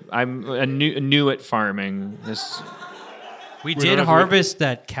have to. I'm new at farming. We did harvest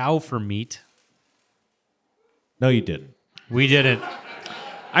that cow for meat. No, you didn't. We didn't.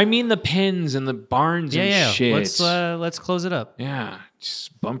 I mean the pens and the barns and shit. Let's close it up. Yeah,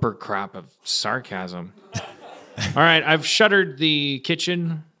 just bumper crop of sarcasm. All right, I've shuttered the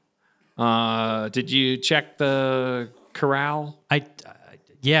kitchen. Did you check the corral?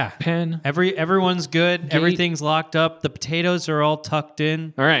 Yeah. Pen. Everyone's good. Gate. Everything's locked up. The potatoes are all tucked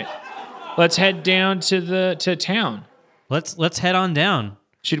in. All right, let's head down to town. Let's head on down.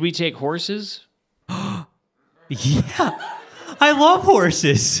 Should we take horses? Yeah. I love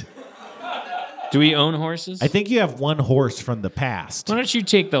horses. Do we own horses? I think you have one horse from the past. Why don't you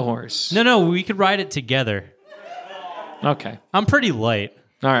take the horse? No, we could ride it together. Okay. I'm pretty light.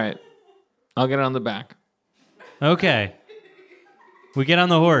 All right. I'll get on the back. Okay. We get on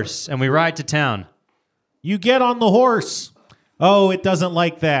the horse and we ride to town. You get on the horse. Oh, it doesn't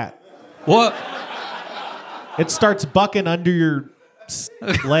like that. What? It starts bucking under your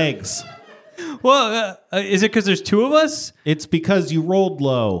legs. Well, is it because there's two of us? It's because you rolled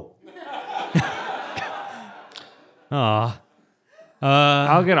low. Aw.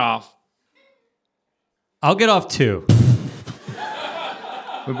 I'll get off. I'll get off too.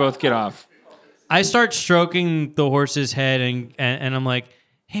 We both get off. I start stroking the horse's head and I'm like,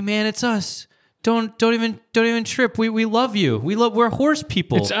 "Hey man, it's us. Don't even trip. We love you. We're horse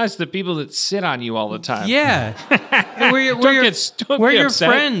people. It's us, the people that sit on you all the time. Yeah. we're We're your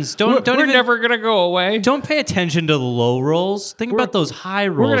friends. We're never gonna go away. Don't pay attention to the low rolls. Think about those high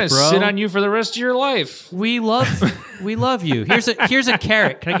rolls, We're gonna bro. sit on you for the rest of your life. We love you. Here's a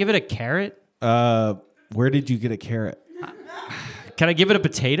carrot. Can I give it a carrot? Where did you get a carrot? Can I give it a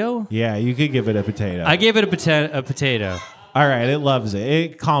potato? Yeah, you could give it a potato. I gave it a potato. All right, it loves it.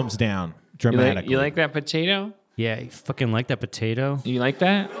 It calms down dramatically. You like that potato? Yeah, you fucking like that potato? You like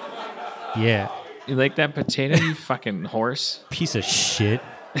that? Yeah. You like that potato, you fucking horse? Piece of shit.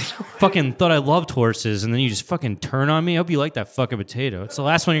 Fucking thought I loved horses, and then you just fucking turn on me. I hope you like that fucking potato. It's the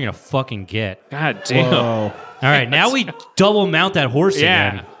last one you're gonna fucking get. God damn. Whoa. All right, now we double mount that horse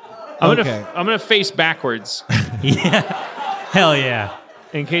Yeah. again. I'm Okay. gonna face backwards Yeah. Hell yeah.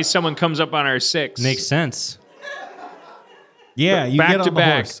 in case someone comes up on our six. Makes sense. Yeah, you Back get to on the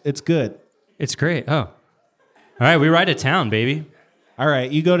back. horse. It's good. It's great. Oh. All right, we ride to town, baby. All right,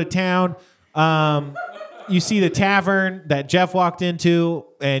 you go to town. You see the tavern that Jeff walked into,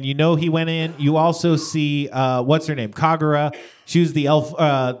 and you know he went in. You also see, what's her name? Kagura. She was the elf.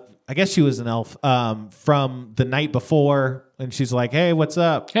 I guess she was an elf from the night before. And she's like, hey, what's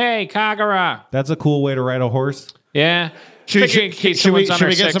up? Hey, Kagura. That's a cool way to ride a horse. Yeah. Should In case we someone's on our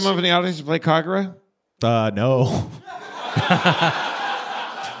get six. someone from the audience to play Kagura? No.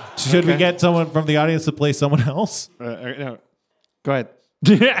 Should we get someone from the audience to play someone else? No. Go ahead.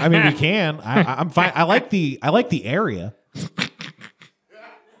 I mean, we can. I'm fine. I like the area.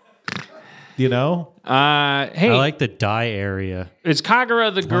 You know? Hey, I like the dye area. is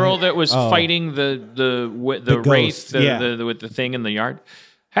Kagura the girl that was fighting the ghost, wraith yeah. with the thing in the yard?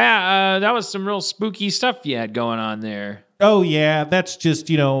 Hey, that was some real spooky stuff you had going on there. Oh, yeah, that's just,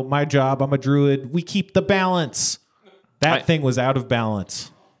 my job. I'm a druid. We keep the balance. That thing was out of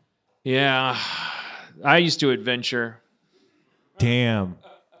balance. Yeah. I used to adventure. Damn.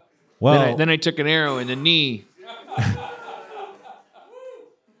 Well, Then I took an arrow in the knee.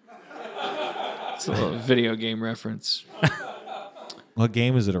 It's a little video game reference. what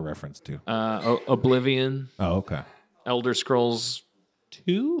game is it a reference to? Oblivion. Oh, okay. Elder Scrolls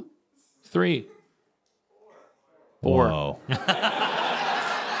 2? 3? 4. Whoa.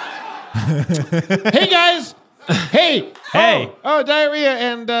 Hey, guys. Hey. Hey. Oh, diarrhea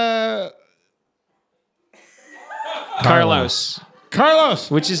and Carlos.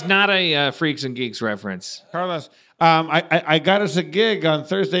 Carlos. Which is not a Freaks and Geeks reference. Carlos. I got us a gig on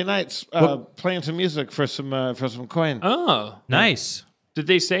Thursday nights playing some music for some coin. Oh. Nice. Did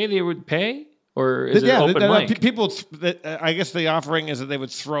they say they would pay? Or is it open mic? People. I guess the offering is that they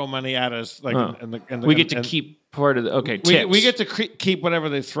would throw money at us. We get to keep part of the... Okay, tips. We get to keep whatever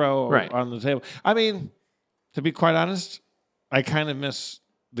they throw Right. on the table. I mean, to be quite honest, I kind of miss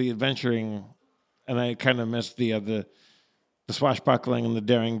the adventuring, and I kind of miss the swashbuckling and the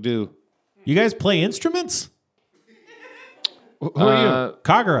daring do. You guys play instruments? Who are you?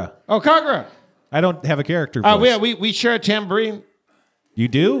 Kagura. Oh, Kagura. I don't have a character voice. Yeah, we share a tambourine. You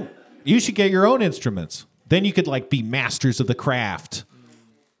do? You should get your own instruments. Then you could be masters of the craft.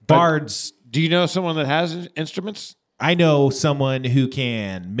 Bards. Do you know someone that has instruments? I know someone who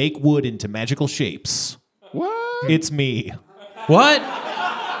can make wood into magical shapes. What? It's me. What?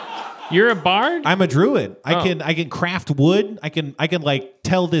 You're a bard? I'm a druid. I can craft wood. I can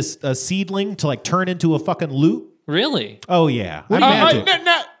tell this seedling to turn into a fucking lute. Really? Oh yeah. I'm magic.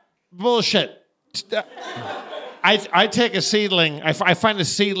 No, bullshit. I take a seedling. I find a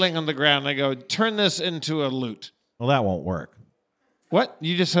seedling on the ground. I go, turn this into a lute. Well, that won't work. What?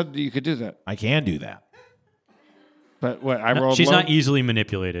 You just said you could do that. I can do that. But what? I rolled She's low? not easily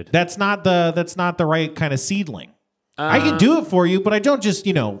manipulated. That's not the right kind of seedling. I can do it for you, but I don't just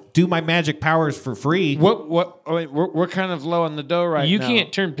do my magic powers for free. What? I mean, we're kind of low on the dough right now. You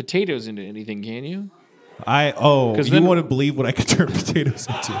can't turn potatoes into anything, can you? You wouldn't believe what I could turn potatoes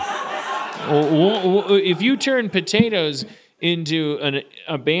into. If you turn potatoes into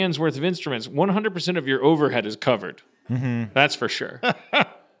a band's worth of instruments, 100% of your overhead is covered. Mm-hmm. That's for sure.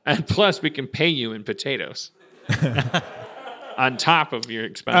 And plus, we can pay you in potatoes on top of your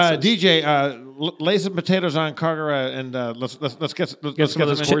expenses. DJ, lay some potatoes on Kagura and let's get some of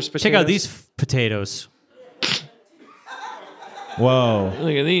those horse potatoes. Check out these potatoes. Whoa!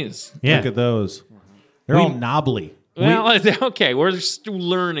 Look at these. Yeah. Look at those. They're all knobbly. Well, okay, we're still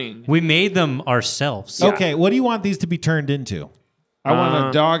learning. We made them ourselves. Okay, what do you want these to be turned into? I want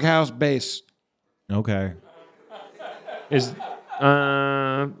a doghouse bass. Okay. Is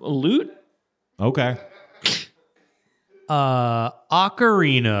a lute? Okay.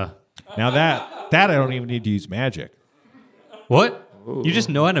 Ocarina. Now that I don't even need to use magic. What? Ooh. You just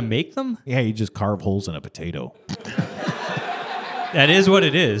know how to make them? Yeah, you just carve holes in a potato. That is what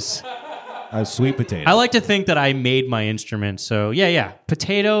it is. A sweet potato. I like to think that I made my instrument. So yeah.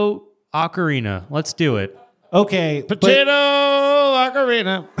 Potato ocarina. Let's do it. Okay. Potato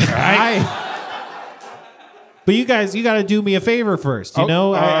ocarina. But you guys, you got to do me a favor first. I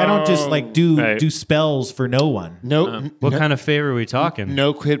don't just do spells for no one. What kind of favor are we talking?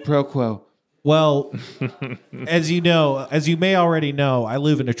 No quid pro quo. Well, as you may already know, I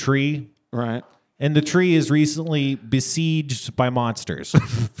live in a tree. Right. And the tree is recently besieged by monsters.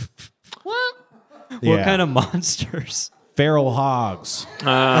 What kind of monsters? Feral hogs.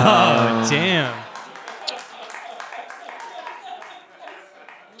 Oh, damn.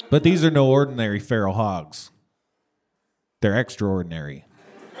 But these are no ordinary feral hogs. They're extraordinary.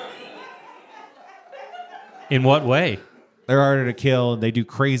 In what way? They're harder to kill, and they do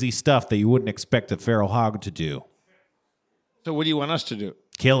crazy stuff that you wouldn't expect a feral hog to do. So what do you want us to do?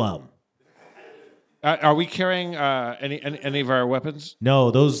 Kill them. Are we carrying any of our weapons?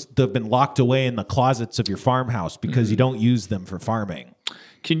 No, they've been locked away in the closets of your farmhouse because you don't use them for farming.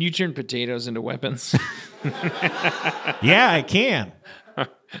 Can you turn potatoes into weapons? Yeah, I can.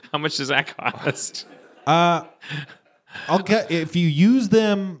 How much does that cost? If you use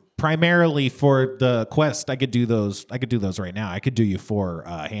them primarily for the quest, I could do those. I could do those right now. I could do you 4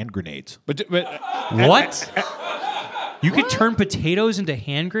 hand grenades. But what? You could turn potatoes into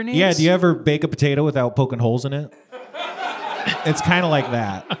hand grenades? Yeah, do you ever bake a potato without poking holes in it? It's kind of like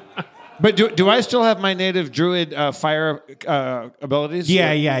that. But do I still have my native druid fire abilities?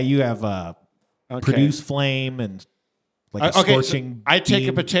 Yeah, you have produce flame and like a scorching. So I take a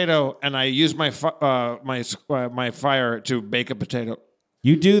beam. potato and I use my fire to bake a potato.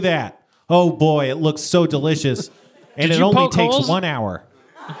 You do that. Oh boy, it looks so delicious. And Did it you only poke takes holes? 1 hour.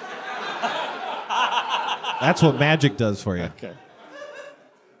 That's what magic does for you. Okay.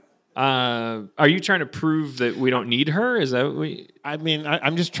 Are you trying to prove that we don't need her? Is that what we? I mean,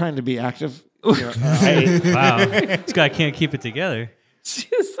 I'm just trying to be active. Wow, this guy can't keep it together.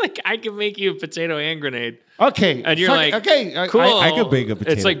 It's like I can make you a potato hand grenade, Okay. and you're fuck- like, okay, cool. I could bake a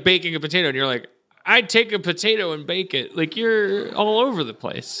potato. It's like baking a potato, and you're like, I'd take a potato and bake it. Like you're all over the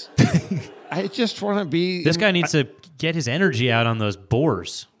place. I just want to be. This guy needs to get his energy out on those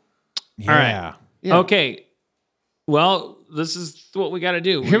boars. Yeah. Yeah. Okay. Well, this is what we got to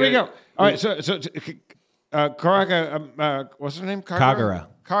do. Here we go. All right. So Karaga, what's her name? Kagura.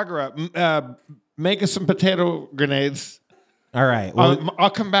 Kagura, make us some potato grenades. All right. Well, I'll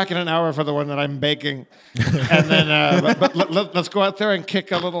come back in an hour for the one that I'm baking, and then let's go out there and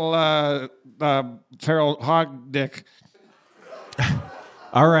kick a little feral hog dick.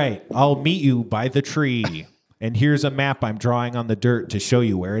 all right. I'll meet you by the tree. And here's a map I'm drawing on the dirt to show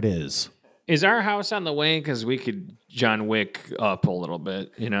you where it is. Is our house on the way? Because we could John Wick up a little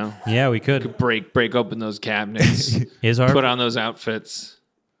bit, you know? Yeah, we could. Break open those cabinets, Is our put on those outfits.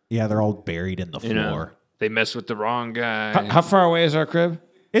 Yeah, they're all buried in the floor. You know, they mess with the wrong guy. How far away is our crib?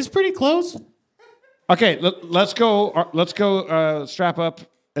 It's pretty close. Okay, let's go. Let's go. Strap up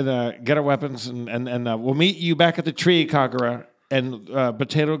and get our weapons, and we'll meet you back at the tree, Kagura, and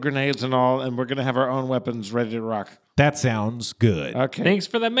potato grenades and all, and we're gonna have our own weapons ready to rock. That sounds good. Okay. Thanks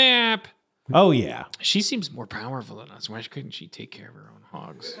for the map. Oh, yeah. She seems more powerful than us. Why couldn't she take care of her own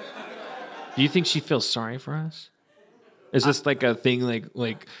hogs? Do you think she feels sorry for us? Is this like a thing,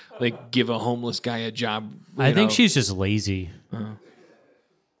 like give a homeless guy a job? I think know? she's just lazy.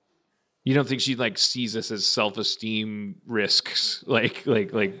 You don't think she like sees us as self-esteem risks? Like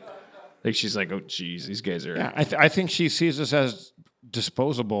she's like, oh, geez, these guys are Yeah, I think she sees us as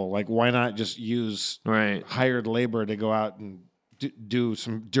disposable. Like, why not just use right. hired labor to go out and do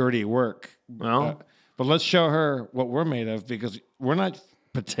some dirty work? Well, but let's show her what we're made of, because we're not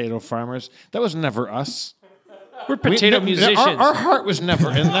potato farmers. That was never us. we're potato musicians. Our heart was never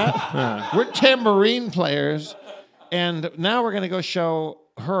in that. We're tambourine players, and now we're gonna go show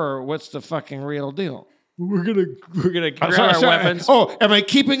her what's the fucking real deal. We're gonna grab Sorry, our sorry. weapons. Oh, am I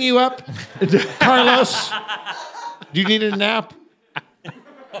keeping you up, Carlos? Do you need a nap?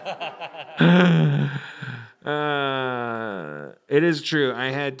 It is true. I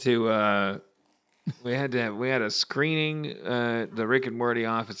had to. We had a screening. The Rick and Morty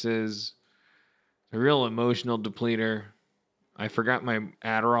offices. A real emotional depleter. I forgot my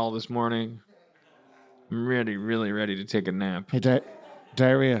Adderall this morning. I'm really ready to take a nap. Hey,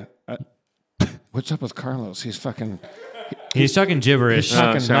 diarrhea. What's up with Carlos? He's fucking. He's talking gibberish. He's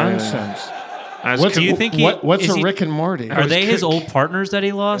talking sorry. nonsense. Do you think what's is a he- Rick and Morty? Are they his old partners that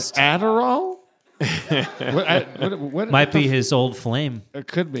he lost? Adderall? Might be his old flame. It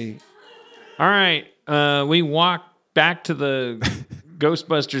could be. All right. We walk back to the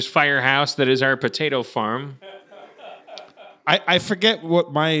Ghostbusters firehouse that is our potato farm. I forget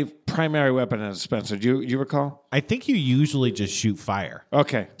what my primary weapon is, Spencer. Do you recall? I think you usually just shoot fire.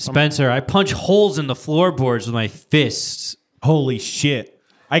 Okay. Spencer, I punch holes in the floorboards with my fists. Holy shit.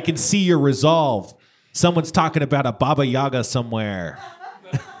 I can see your resolve. Someone's talking about a Baba Yaga somewhere.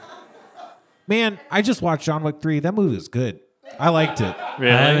 Man, I just watched John Wick 3. That movie was good. I liked it.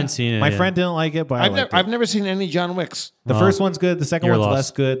 Really? I haven't seen it. My yet. friend didn't like it, but I liked I've it. never seen any John Wicks. The first one's good. The second You're one's lost.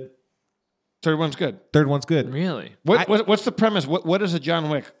 less good. Third one's good. Third one's good. Really? What's the premise? What is a John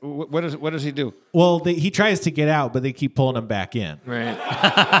Wick? What does he do? Well, he tries to get out, but they keep pulling him back in. Right.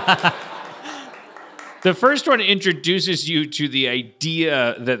 The first one introduces you to the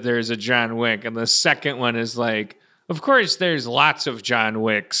idea that there's a John Wick, and the second one is like, of course, there's lots of John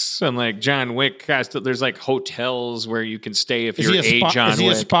Wicks, and like John Wick has to. There's like hotels where you can stay if you're a John Is he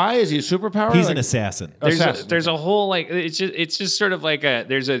Wick. a spy? Is he a superpower? He's Like- an assassin. There's a whole like it's just sort of like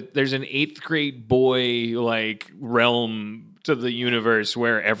there's an 8th grade boy like realm to the universe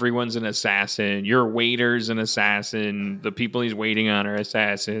where everyone's an assassin. Your waiter's an assassin. The people he's waiting on are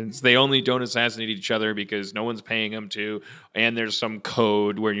assassins. They only don't assassinate each other because no one's paying them to. And there's some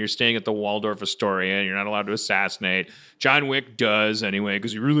code where you're staying at the Waldorf Astoria and you're not allowed to assassinate. John Wick does anyway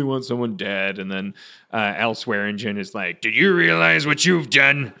because he really wants someone dead. And then Al Swearingen is like, "Did you realize what you've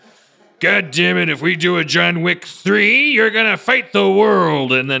done? God damn it, if we do a John Wick 3, you're going to fight the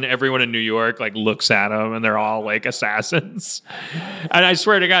world." And then everyone in New York like looks at him and they're all like assassins. And I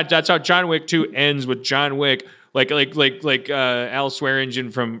swear to God, that's how John Wick 2 ends with John Wick. Like Al Swearingen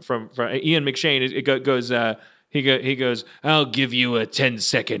from Ian McShane. He goes, "I'll give you a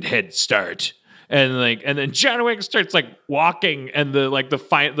 10-second head start." and then John Wick starts like walking, and the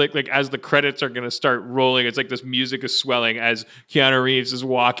fight like as the credits are gonna start rolling, it's like this music is swelling as Keanu Reeves is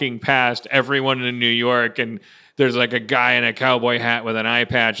walking past everyone in New York, and there's like a guy in a cowboy hat with an eye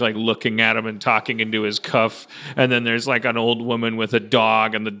patch like looking at him and talking into his cuff, and then there's like an old woman with a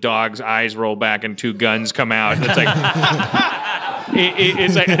dog, and the dog's eyes roll back and 2 guns come out, and it's like.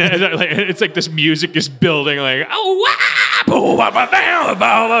 It's like this music is building, like and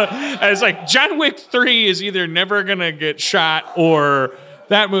it's like John Wick 3 is either never gonna get shot or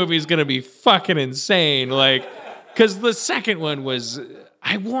that movie is gonna be fucking insane. Like, because the second one was,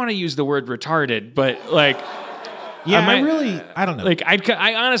 I want to use the word retarded, but like, yeah, I don't know. Like,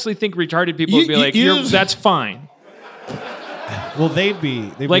 I honestly think retarded people would be like, that's fine. Well, they'd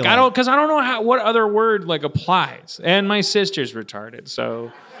be like, I don't know what other word like applies. And my sister's retarded,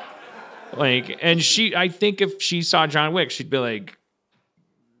 so like, and I think if she saw John Wick, she'd be like,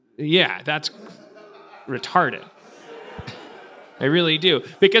 yeah, that's retarded. I really do,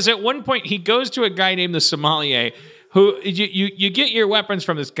 because at one point he goes to a guy named the Sommelier, who you get your weapons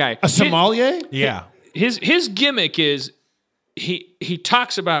from this guy. A sommelier? Yeah. His gimmick is he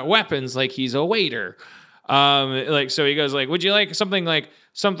talks about weapons like he's a waiter. Like, so he goes like, would you like something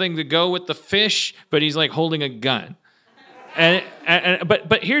to go with the fish? But he's like holding a gun.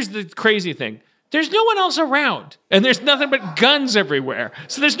 But here's the crazy thing. There's no one else around, and there's nothing but guns everywhere.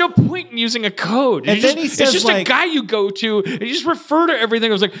 So there's no point in using a code. And then he says, it's just like, a guy you go to, and you just refer to everything.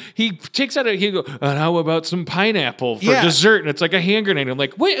 It was like, he takes out he go, and how about some pineapple for dessert? And it's like a hand grenade. I'm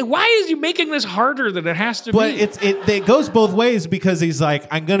like, wait, why is he making this harder than it has to but be? It goes both ways, because he's like,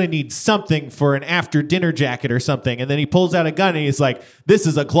 I'm gonna need something for an after dinner jacket or something, and then he pulls out a gun and he's like, this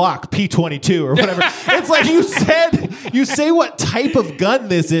is a Glock P22 or whatever. It's like, you say what type of gun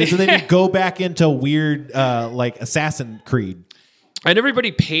this is, and then you go back into weird like Assassin Creed. And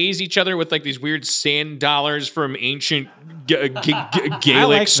everybody pays each other with like these weird sand dollars from ancient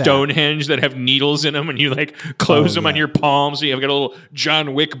Gaelic Stonehenge that have needles in them, and you like close them on your palm, so you've got a little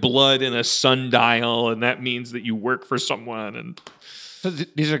John Wick blood in a sundial, and that means that you work for someone. And so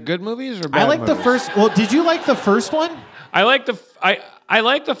these are good movies or bad I like movies? the first. Well, did you like the first one? I like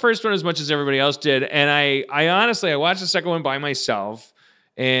the first one as much as everybody else did, and I honestly watched the second one by myself,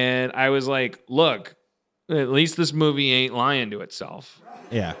 and I was like, look, at least this movie ain't lying to itself.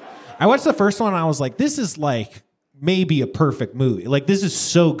 Yeah. I watched the first one and I was like, this is like maybe a perfect movie. Like, this is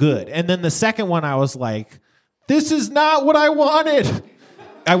so good. And then the second one, I was like, this is not what I wanted.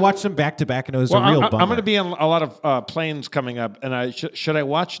 I watched them back to back, and it was a real bummer. I'm going to be on a lot of planes coming up, and should I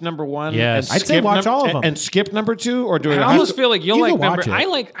watch number 1? Yes. And I'd say watch all of them and skip number 2, or do I almost feel like you'll You like can number. watch it.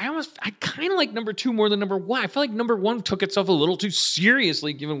 I kind of like number 2 more than number 1. I feel like number 1 took itself a little too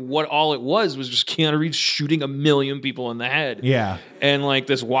seriously, given what all it was just Keanu Reeves shooting 1 million people in the head. Yeah. And like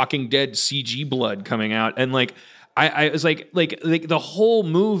this Walking Dead CG blood coming out, and like I was like the whole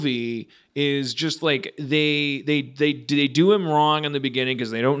movie is just like they do him wrong in the beginning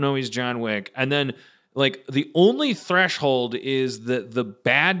because they don't know he's John Wick, and then like the only threshold is that the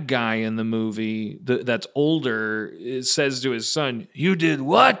bad guy in the movie that's older says to his son, "You did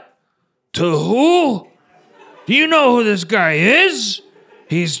what? To who? Do you know who this guy is?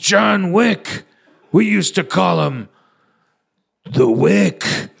 He's John Wick. We used to call him the Wick.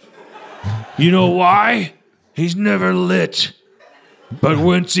 You know why? He's never lit. But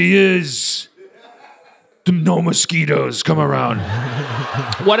once he is, no mosquitoes come around."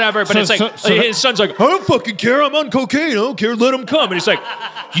 Whatever, but his son's like, "I don't fucking care. I'm on cocaine. I don't care. Let him come." And he's like,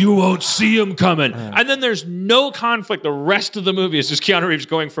 "You won't see him coming." And then there's no conflict. The rest of the movie is just Keanu Reeves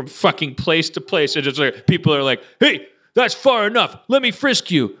going from fucking place to place. And just like people are like, "Hey, that's far enough. Let me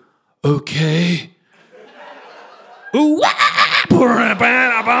frisk you." Okay. And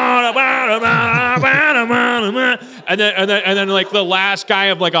then like the last guy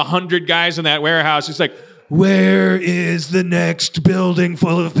of like 100 guys in that warehouse, he's like, "Where is the next building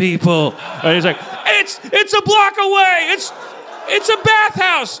full of people?" And he's like, it's a block away. It's a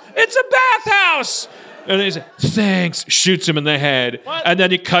bathhouse. It's a bathhouse. And he's like, "Thanks," shoots him in the head. What? And then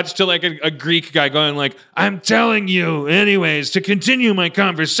he cuts to like a Greek guy going like, "I'm telling you anyways to continue my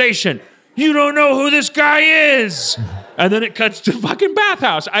conversation. You don't know who this guy is." And then it cuts to fucking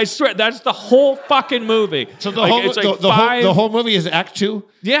bathhouse. I swear, that's the whole fucking movie. So the whole movie is Act 2?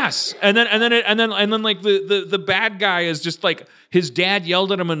 Yes. And then like the bad guy is just like, his dad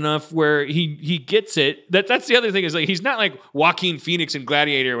yelled at him enough where he gets it. That's the other thing, is like, he's not like Joaquin Phoenix in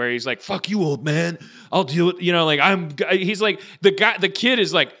Gladiator where he's like, "Fuck you, old man. I'll deal with," like he's like, the kid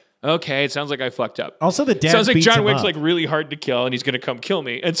is like, okay, it sounds like I fucked up. Also, the dad sounds like beats John him Wick's up. like really hard to kill, and he's gonna come kill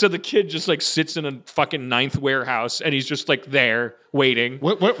me. And so the kid just like sits in a fucking ninth warehouse, and he's just like there waiting.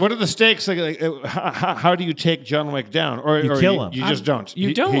 What are the stakes? How do you take John Wick down? Or kill him. You just don't.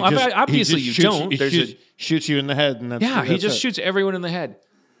 You don't. Obviously, you don't. He shoots you in the head, and that's He just it. shoots everyone in the head.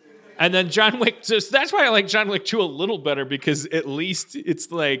 And then John Wick, that's why I like John Wick 2 a little better, because at least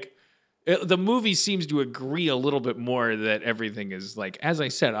it's like, the movie seems to agree a little bit more that everything is like, as I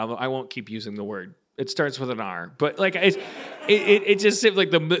said, I won't keep using the word. It starts with an R, but like it just seems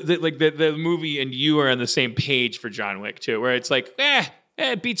like the movie and you are on the same page for John Wick 2, where it's like,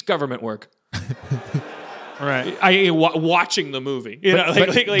 it beats government work. Right. Watching the movie,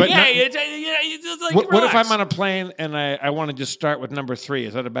 it's like what if I'm on a plane and I want to just start with number 3?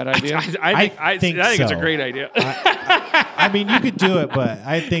 Is that a bad idea? I think it's so. a great idea. I mean, you could do it, but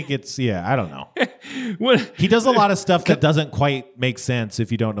I think it's I don't know. He does a lot of stuff that doesn't quite make sense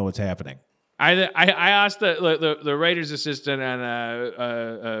if you don't know what's happening. I asked the writer's assistant on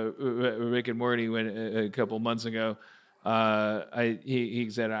Rick and Morty a couple months ago. He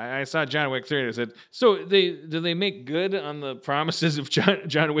said, I saw John Wick 3, and I said, so do they make good on the promises of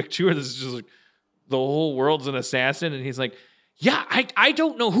John Wick 2, or this is just like the whole world's an assassin? And he's like, yeah, I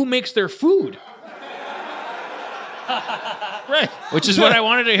don't know who makes their food. Right. Which is what I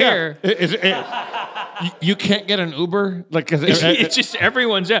wanted to hear. You can't get an Uber? It's just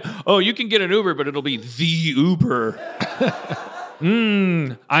everyone's you can get an Uber, but it'll be the Uber.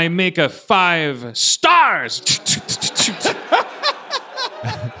 I make a 5 stars.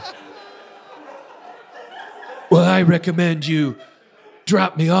 Well, I recommend you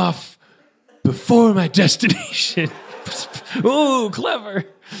drop me off before my destination. Ooh, clever.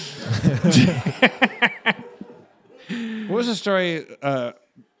 What was the story,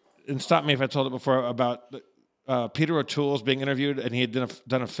 and stop me if I told it before, about Peter O'Toole's being interviewed, and he had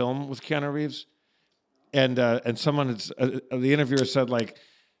done a film with Keanu Reeves? And someone, the interviewer said, like,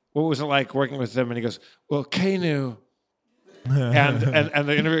 what was it like working with them? And he goes, well, Keanu. and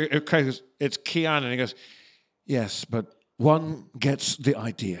the interviewer goes, it's Keanu. And he goes, yes, but one gets the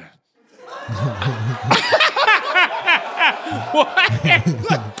idea.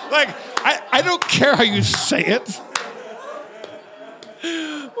 Like, I don't care how you say it.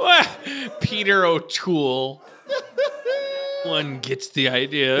 What? Peter O'Toole. One gets the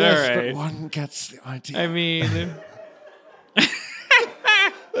idea. Yes, all right. but one gets the idea. I mean,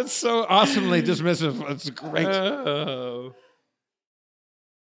 that's so awesomely dismissive. It's great. oh.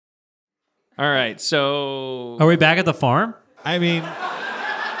 All right, so Are we back at the farm? I mean,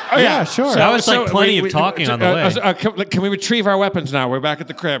 yeah, sure. That was like plenty of talking on the way. Can we retrieve our weapons now? We're back at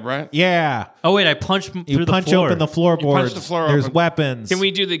the crib, right? yeah. Oh wait, I punched You through punch the floor. open the floorboards. the floor There's open. weapons. can we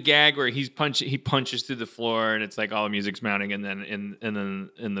do the gag where he punches through the floor and it's like all the music's mounting, and then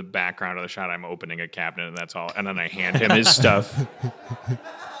in the background of the shot I'm opening a cabinet, and that's all, and then I hand him his stuff.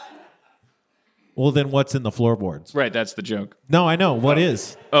 Well, then what's in the floorboards? Right, that's the joke. No, I know. What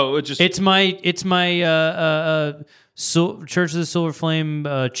is? Oh, it just It's my Church of the Silver Flame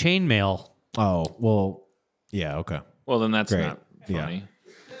chainmail. Oh, well, yeah, okay. well, then that's Great. not funny.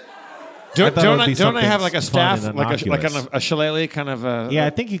 Don't thought it would I be have something like a fun staff, and like innocuous. a shillelagh kind of? Yeah, I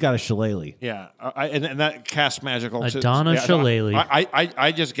think you got a shillelagh. Yeah, and that casts magical. A Donna shillelagh.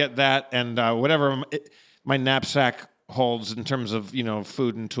 I just get that and whatever my knapsack holds in terms of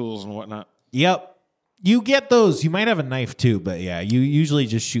food and tools and whatnot. Yep. You get those. You might have a knife too, but yeah, you usually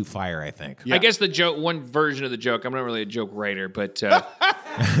just shoot fire, I think. Yeah. I guess the joke, one version of the joke, I'm not really a joke writer, but it'd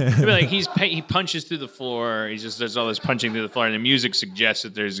be like he punches through the floor. There's all this punching through the floor, and the music suggests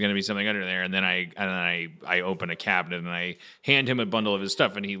that there's going to be something under there. And then I open a cabinet and I hand him a bundle of his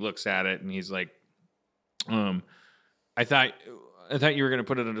stuff, and he looks at it and he's like, I thought you were going to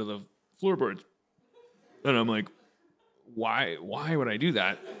put it under the floorboards, and I'm like, why would I do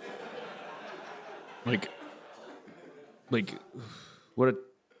that? Like, what a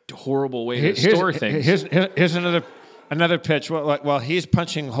horrible way to store things. Here's another pitch. While he's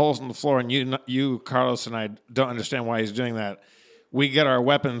punching holes in the floor, and you, Carlos, and I don't understand why he's doing that. We get our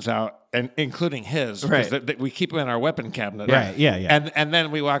weapons out, and including his, Right. We keep them in our weapon cabinet. Right, yeah. And then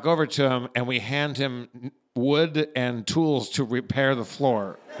we walk over to him, and we hand him wood and tools to repair the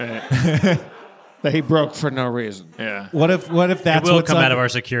floor that he broke for no reason. Yeah. What if It that's will what's come under, out of our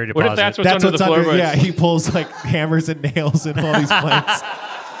security What deposit. if that's what's that's under what's the under? floorboards? Yeah, he pulls like hammers and nails in all these planks.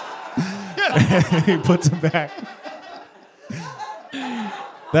 He puts them back.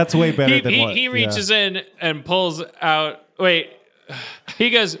 That's way better than what He reaches in and pulls out. Wait,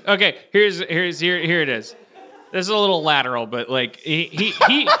 he goes, okay. Here it is. This is a little lateral, but like he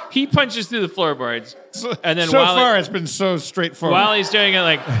punches through the floorboards. And then so far, it's been so straightforward. while he's doing it,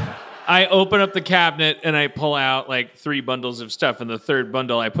 like I open up the cabinet and I pull out like 3 bundles of stuff, and the third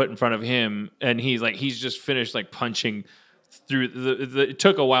bundle I put in front of him, and he's just finished like punching through it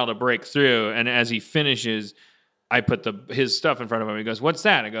took a while to break through, and as he finishes, I put his stuff in front of him. He goes, "What's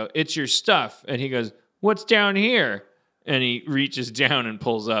that?" I go, "It's your stuff." And he goes, "What's down here?" And he reaches down and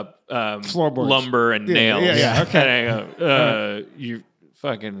pulls up Floorboards. lumber and nails. Yeah, okay. And I go, "You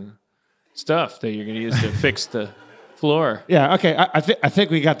fucking stuff that you're going to use to fix the floor." Yeah, okay. I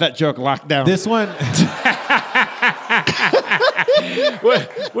think we got that joke locked down. This one,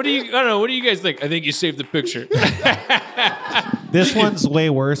 What do you? I don't know. What do you guys think? I think you saved the picture. this one's way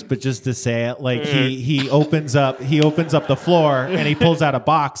worse. But just to say it, like he opens up the floor and he pulls out a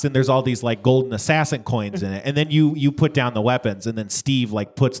box and there's all these like golden assassin coins in it. And then you put down the weapons and then Steve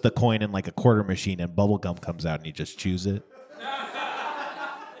like puts the coin in like a quarter machine and bubblegum comes out and he just chews it.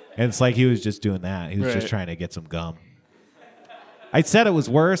 And it's like he was just doing that. He was just trying to get some gum. I said it was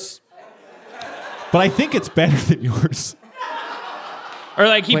worse, but I think it's better than yours. Or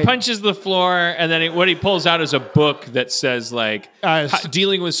like he punches the floor, and then what he pulls out is a book that says like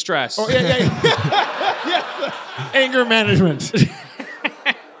dealing with stress. Oh, yeah. Anger management.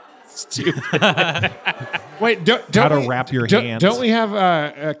 Stupid. Wait, don't How to we, wrap your don't, hands. Don't we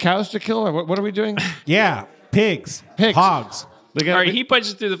have cows to kill? Or what are we doing? Yeah, pigs, hogs. All right, he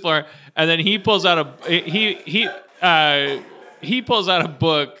punches through the floor, and then he pulls out he pulls out a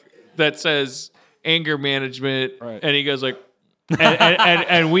book that says anger management, and he goes like,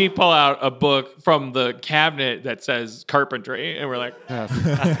 and we pull out a book from the cabinet that says carpentry, and we're like, and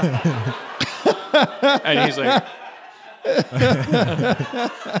he's like,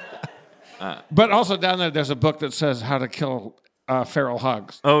 but also down there's a book that says how to kill feral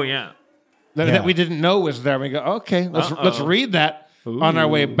hogs. oh yeah. That we didn't know was there. We go, okay, let's read that on our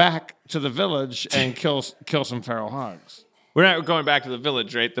way back to the village and kill some feral hogs. We're not going back to the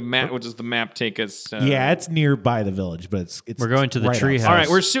village, right? The map. What does the map take us? Yeah, it's nearby the village, but it's We're going to the right treehouse. outside. All right,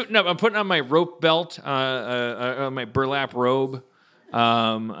 we're suiting up. I'm putting on my rope belt, my burlap robe,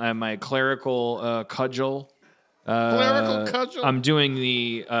 and my clerical cudgel. Clerical cudgel? I'm doing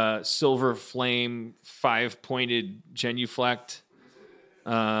the silver flame 5-pointed genuflect,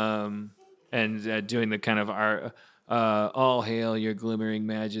 and doing the kind of our all hail your glimmering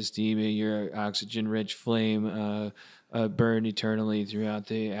majesty, may your oxygen-rich flame burn eternally throughout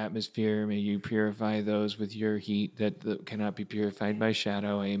the atmosphere. May you purify those with your heat that cannot be purified by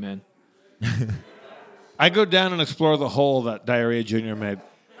shadow. Amen. I go down and explore the hole that Diarrhea Jr. made.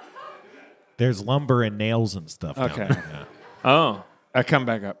 There's lumber and nails and stuff. Okay. Down there. Oh, I come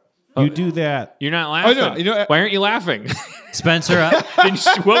back up. You do that. you're not laughing. no, you know- Why aren't you laughing? Spencer,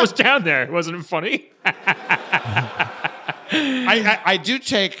 What was down there? Wasn't it funny? I do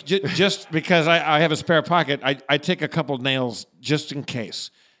take, just because I have a spare pocket, I take a couple nails just in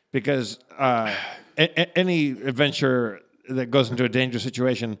case. Because any adventure that goes into a dangerous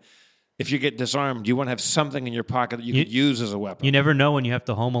situation, if you get disarmed, you want to have something in your pocket that you could use as a weapon. you never know when you have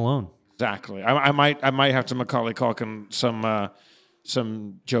to home alone. Exactly. I might have to Macaulay Culkin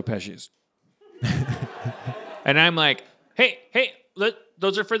some Joe Pesci's. And I'm like, hey,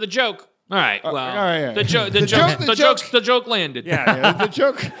 those are for the joke. All right, well, yeah. the joke landed. Yeah, the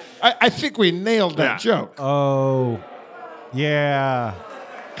joke. I think we nailed that joke. Oh, yeah.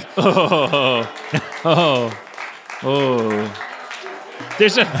 Oh.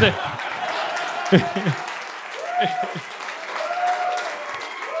 There's a.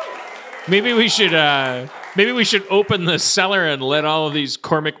 Maybe we should open the cellar and let all of these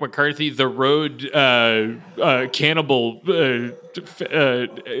Cormac McCarthy, The Road cannibal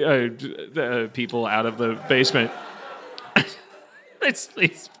people out of the basement. It's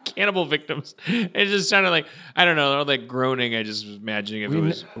these cannibal victims. It just sounded like, I don't know, they're like groaning. I just was imagining if it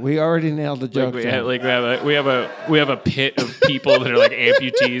was. We already nailed the joke. We have a pit of people that are like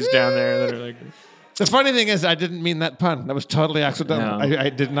amputees down there that are like. The funny thing is, I didn't mean that pun. That was totally accidental. No. I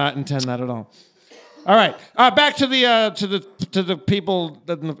did not intend that at all. All right, back to the people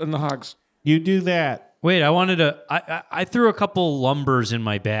in the hogs. You do that. Wait, I threw a couple lumbers in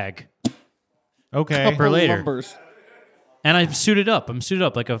my bag. Okay. For later. Lumbers. And I'm suited up. I'm suited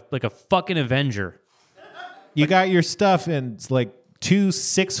up like a fucking Avenger. You got your stuff in like 2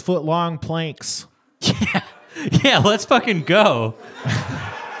 6-foot-long planks. Yeah, let's fucking go.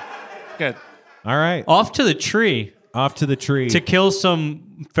 Good. All right. Off to the tree Off to the tree. to kill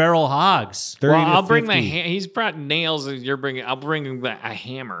some feral hogs. 30 Well, to I'll bring 50. he's brought nails. And I'll bring a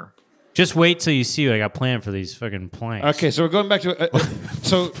hammer. Just wait till you see what I got planned for these fucking planks. Okay, so we're going back to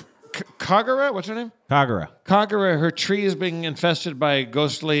so Kagura, what's her name? Kagura. Kagura, her tree is being infested by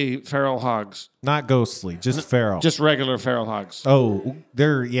ghostly feral hogs. Not ghostly, just feral. Just regular feral hogs. Oh,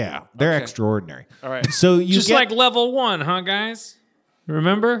 they're extraordinary. All right. So you Just get, like level 1, huh, guys?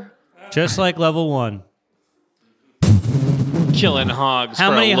 Remember? Just like level 1. Killing hogs. How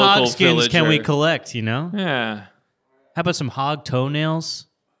for many a local hog skins can we villager. collect, you know? Yeah. How about some hog toenails?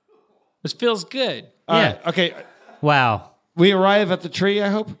 This feels good. Yeah. Okay. Wow. We arrive at the tree, I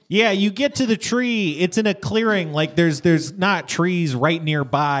hope. yeah, you get to the tree. It's in a clearing. Like there's not trees right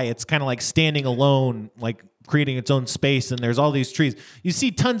nearby. It's kind of like standing alone, like creating its own space. And there's all these trees. You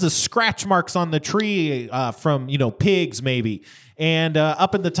see tons of scratch marks on the tree from pigs maybe. And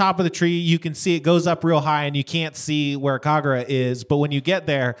up at the top of the tree, you can see it goes up real high, and you can't see where Kagura is. But when you get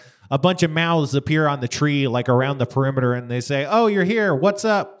there, a bunch of mouths appear on the tree, like around the perimeter, and they say, "Oh, you're here. What's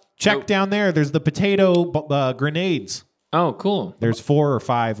up? Check down there. There's the potato grenades. Oh, cool. There's 4 or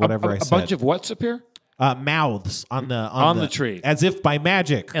 5, whatever I A said. bunch of what's up here? Mouths on the tree. as if by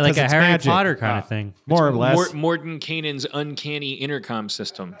magic, Yeah, like 'cause a it's Harry magic. Potter kind of thing. more or less. Morton Kanan's uncanny intercom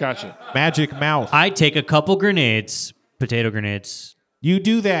system. Gotcha. Magic mouth. I take a couple grenades, potato grenades. You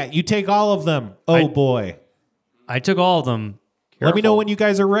do that. You take all of them. Oh boy. I took all of them. Let me know when you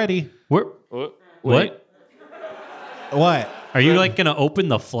guys are ready. What? What? Are you like gonna open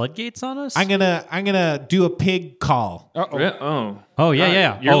the floodgates on us? I'm gonna do a pig call. Oh. Oh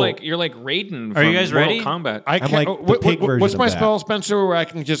yeah. You're Oh. like Raiden. Are you from guys Mortal ready? Kombat. I can't. like the pig version what's of my that. spell, Spencer, where I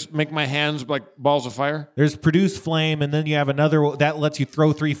can just make my hands like balls of fire? There's produce flame, and then you have another that lets you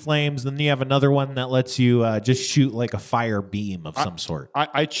throw 3 flames. Then you have another one that lets you just shoot like a fire beam of some sort.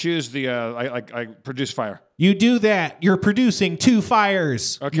 I choose the. I produce fire. You do that. You're producing 2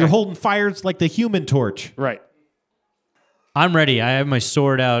 fires. Okay. You're holding fires like the Human Torch. Right. I'm ready. I have my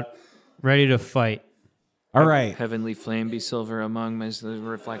sword out, ready to fight. All right. Heavenly flame be silver among us, the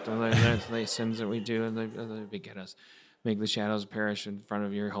reflective the sins that we do, and they beget us. Make the shadows perish in front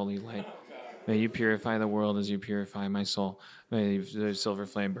of your holy light. May you purify the world as you purify my soul. May the silver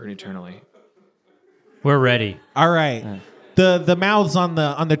flame burn eternally. We're ready. All right. The mouths on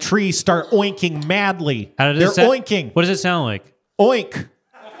the tree start oinking madly. How does They're it sound? oinking. What does it sound like? Oink.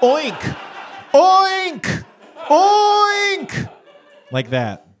 Oink. Oink. Oink. Like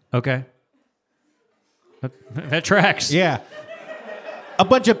that. Okay. That tracks. Yeah. A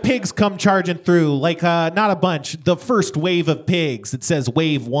bunch of pigs come charging through. Like, not a bunch. The first wave of pigs. It says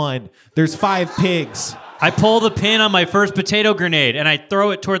wave 1. There's 5 pigs. I pull the pin on my first potato grenade and I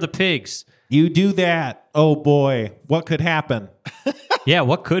throw it toward the pigs. You do that. Oh boy. What could happen? Yeah,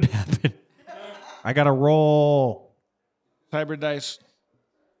 what could happen? I got to roll. Cyber dice.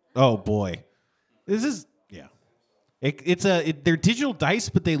 Oh boy. This is, yeah. They're digital dice,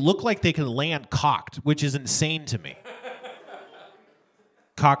 but they look like they can land cocked, which is insane to me.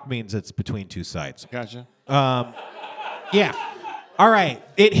 Cocked means it's between 2 sides. Gotcha. Yeah. All right.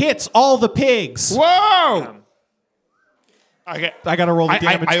 It hits all the pigs. Whoa! I got to roll the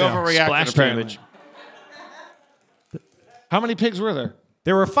damage I now. overreacted. Splash apparently. damage. How many pigs were there?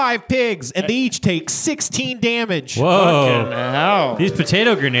 There were 5 pigs, and they each take 16 damage. Whoa. Hell. These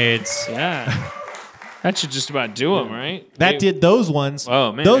potato grenades. Yeah. That should just about do them, right? That did those ones.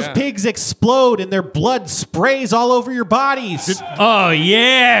 Oh, man, Those yeah. pigs explode, and their blood sprays all over your bodies. Oh,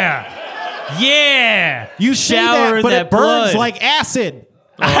 yeah. Yeah. You say shower that, in but that it burns blood. like acid.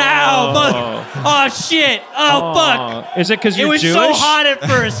 Ow. Oh, shit. Oh, fuck. Is it because you're It was Jewish? so hot at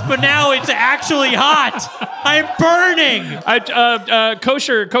first, but now it's actually hot. I'm burning.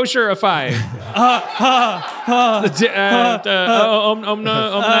 Kosherify.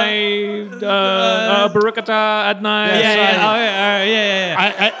 Barukata Adnai.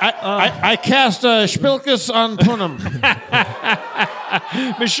 I cast Spilkus on Punum.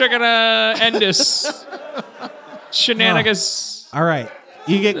 Mishagana Endis. Shenanigans. All right.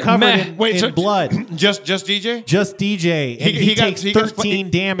 You get covered in blood. Just DJ? Just DJ. And he takes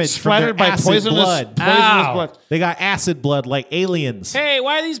 13 damage from their splattered by acid poisonous blood. blood. They got acid blood like aliens. Hey,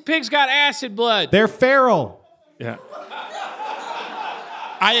 why these pigs got acid blood? They're feral. Yeah.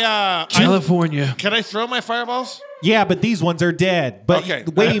 California. Can I throw my fireballs? Yeah, but these ones are dead. But Okay.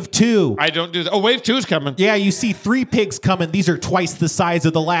 wave 2. I don't do that. Oh, wave 2 is coming. Yeah, you see 3 pigs coming. These are twice the size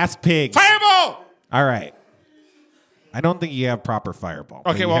of the last pigs. Fireball! All right. I don't think you have proper fireball.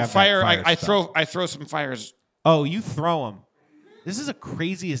 but Okay, you well, have that fire. I spell. throw some fires. Oh, you throw them. This is the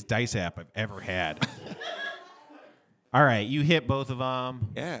craziest dice app I've ever had. All right, you hit both of them,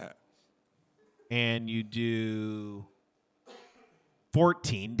 Yeah. and you do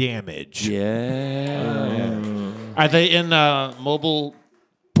 14 damage. Yeah. Are they in mobile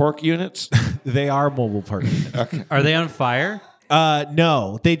pork units? They are mobile park. Are they on fire?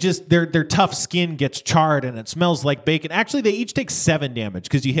 No, they just their tough skin gets charred and it smells like bacon. Actually, they each take 7 damage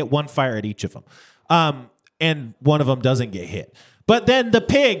because you hit 1 fire at each of them, and one of them doesn't get hit. But then the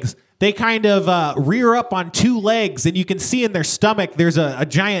pigs, they kind of rear up on 2 legs, and you can see in their stomach there's a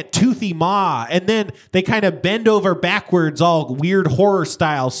giant toothy maw, and then they kind of bend over backwards, all weird horror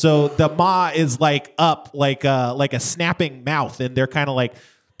style. So the maw is like up, like a snapping mouth, and they're kind of like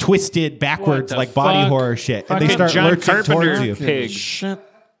twisted backwards, like body horror shit, and they Fucking start John lurching towards Carpenter you. pig. Shit.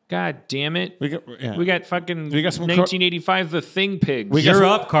 God damn it. We got fucking We got some 1985 The Thing pigs. We got You're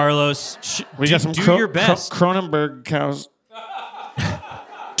some- up, Carlos. We got some do your best. Cronenberg cows.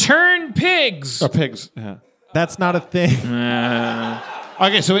 Turn pigs. Or pigs. Yeah. That's not a thing.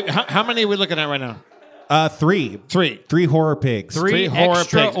 Okay, so how many are we looking at right now? 3 horror pigs. 3 horror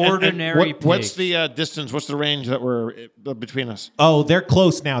pigs. And extraordinary what's pigs. the distance? What's the range that we're between us? Oh, they're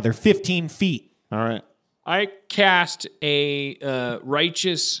close now. They're 15 feet. All right. I cast a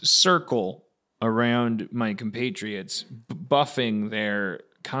righteous circle around my compatriots, buffing their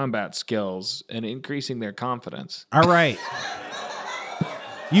combat skills and increasing their confidence. All right.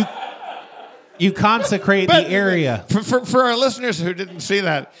 You consecrate the area. For our listeners who didn't see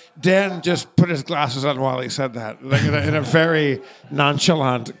that, Dan just put his glasses on while he said that, like in a very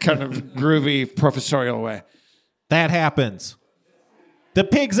nonchalant, kind of groovy, professorial way. That happens. The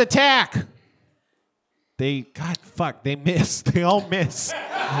pigs attack. They miss. They all miss.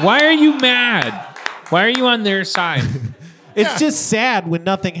 Why are you mad? Why are you on their side? It's just sad when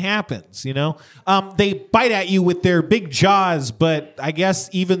nothing happens, you know? They bite at you with their big jaws, but I guess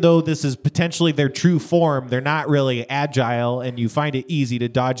even though this is potentially their true form, they're not really agile, and you find it easy to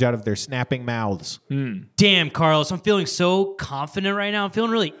dodge out of their snapping mouths. Damn, Carlos, I'm feeling so confident right now. I'm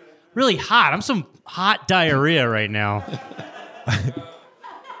feeling really, really hot. I'm some hot diarrhea right now.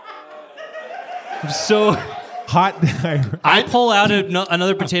 I'm so hot. I pull out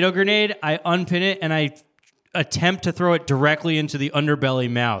another potato grenade, I unpin it, and I attempt to throw it directly into the underbelly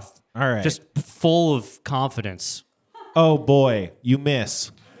mouth. All right. Just full of confidence. Oh boy, you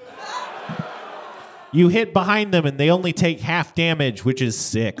miss. You hit behind them and they only take half damage, which is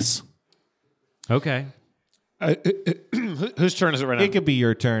 6. Okay. Whose turn is it right now? It could be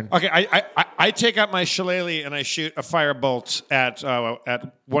your turn. Okay, I take out my shillelagh and I shoot a firebolt at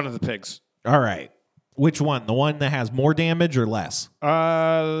one of the pigs. All right. Which one? The one that has more damage or less?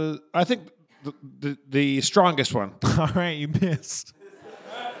 I think the strongest one. All right, you missed.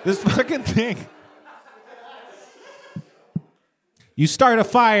 This fucking thing. You start a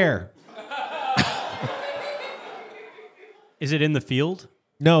fire. Is it in the field?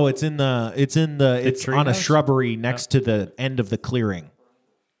 No, it's on a treehouse? shrubbery next to the end of the clearing.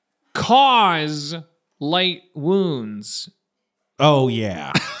 Cause light wounds. Oh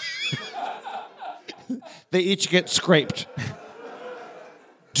yeah. They each get scraped.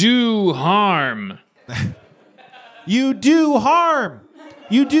 Do harm. You do harm.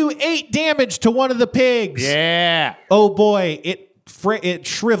 You do 8 damage to one of the pigs. Yeah. Oh boy, it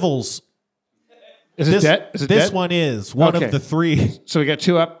shrivels. Is it dead? Is it this dead? one is one Okay. of the 3. So we got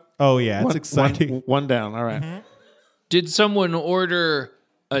 2 up. Oh yeah, it's exciting. One down. All right. Mm-hmm. Did someone order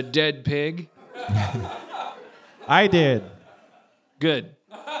a dead pig? I did. Good.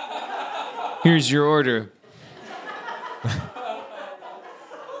 Here's your order.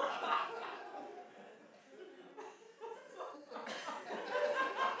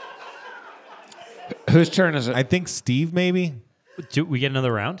 Whose turn is it? I think Steve maybe. Do we get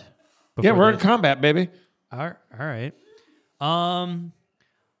another round? Yeah, Before we're in the- combat, baby. All right.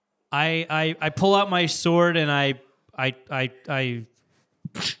 I pull out my sword and I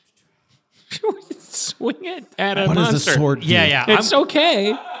Swing it at a What does monster. a sword do? yeah. It's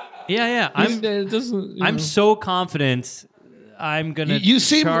okay. Yeah. It doesn't. I'm so confident. I'm gonna You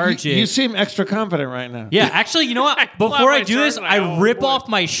seem charge it. you seem extra confident right now. Yeah, actually, you know what? pull out Before my I do this, sword and I I rip would. off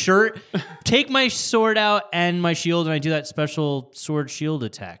my shirt, take my sword out and my shield, and I do that special sword shield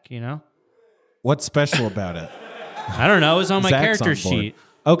attack, you know? What's special about it? I don't know. It was on my Zach's character on board. sheet.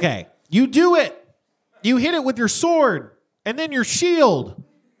 Okay. You do it. You hit it with your sword and then your shield.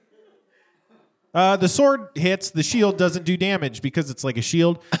 The sword hits, the shield doesn't do damage because it's like a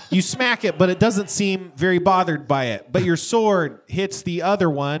shield. You smack it, but it doesn't seem very bothered by it. But your sword hits the other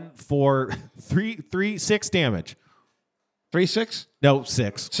one for 6 damage. 3, 6. No,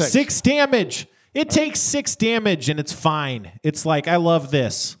 6. 6. 6 damage. It takes 6 damage and it's fine. It's like, I love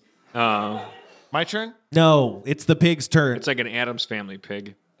this. My turn. No, it's the pig's turn. It's like an Addams Family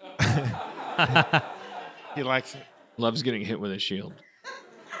pig. He likes it. Loves getting hit with a shield.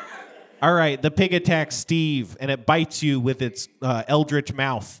 All right, the pig attacks Steve, and it bites you with its eldritch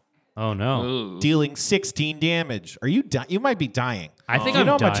mouth. Oh no! dealing 16 damage. Are you? You might be dying. I think Do you I'm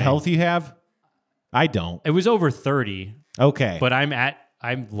know how dying. much health you have? I don't. It was over 30. Okay, But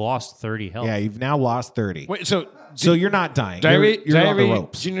I've lost 30 health. yeah, you've now lost 30. Wait, so You're not dying. Diary You're on the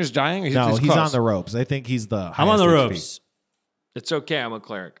ropes. Junior's dying? Or No, just he's close? on the ropes. I think he's the. I'm on the highest HP. ropes. It's okay. I'm a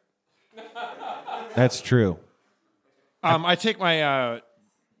cleric. That's true. I take my.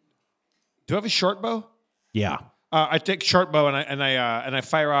 Do I have a short bow? Yeah. I take short bow and I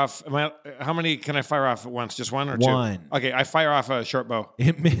fire off. How many can I fire off at once? Just one or two? One. Okay, I fire off a short bow.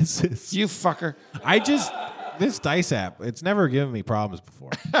 It misses. You fucker. This dice app, it's never given me problems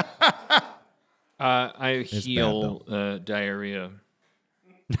before. I bad, heal diarrhea.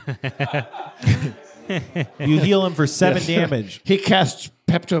 You heal him for 7 damage. He casts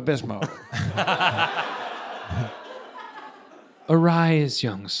Pepto-Bismol. Arise,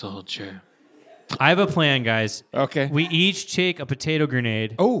 young soldier. I have a plan, guys. Okay. We each take a potato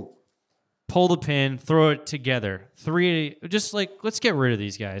grenade, Oh. pull the pin, throw it together. 3, just like, let's get rid of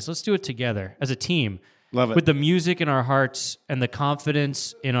these guys. Let's do it together as a team. Love it. With the music in our hearts and the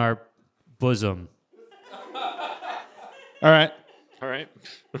confidence in our bosom. All right. All right.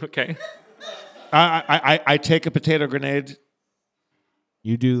 Okay. I take a potato grenade.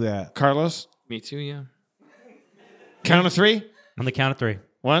 You do that. Carlos, Me too, yeah. count of 3. On the count of 3.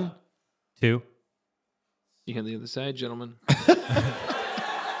 1. 2. You on the other side, gentlemen.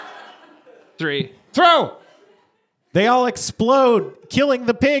 3. Throw. They all explode, killing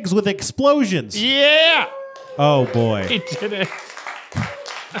the pigs with explosions. Yeah. Oh, boy. He did it.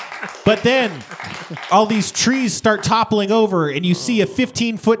 But then all these trees start toppling over, and you see a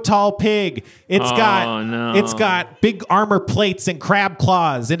 15-foot tall pig. It's got big armor plates and crab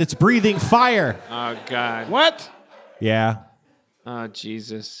claws, and it's breathing fire. Oh, God. What? Yeah. Oh,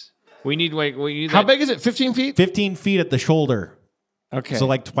 Jesus. We need How big is it? 15 feet? 15 feet at the shoulder. Okay. So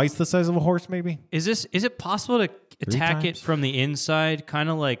like twice the size of a horse, maybe? Is it possible to attack it times? from the inside, kind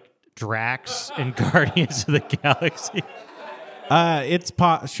of like Drax and Guardians of the Galaxy?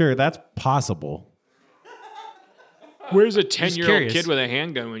 Sure, that's possible. Where's a Just 10-year-old curious. kid with a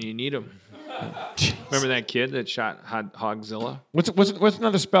handgun when you need him? Remember that kid that shot Hogzilla? What's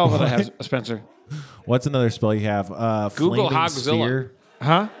another spell that I have, Spencer? What's another spell you have? Google Flaming Hogzilla. Sphere.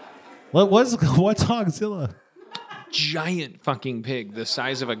 Huh? What's Hogzilla? Giant fucking pig, the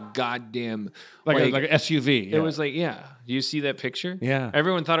size of a goddamn Like an SUV. It was like, yeah. Do you see that picture? Yeah.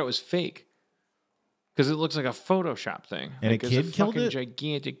 Everyone thought it was fake because it looks like a Photoshop thing. And like, a it's kid killed fucking it?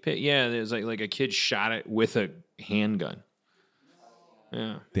 gigantic pig. Yeah, there's like a kid shot it with a handgun.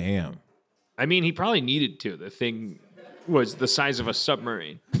 Yeah. Damn. I mean, he probably needed to. The thing was the size of a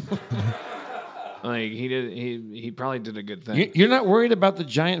submarine. Like he probably did a good thing. You're not worried about the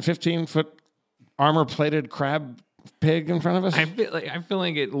giant 15-foot armor-plated crab pig in front of us? I feel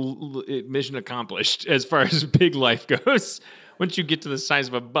like it mission accomplished as far as pig life goes. Once you get to the size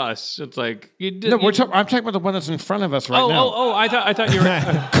of a bus, it's like you did. No, I'm talking about the one that's in front of us right now. Oh! I thought you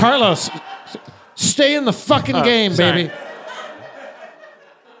were. Carlos, stay in the fucking game, sorry. baby.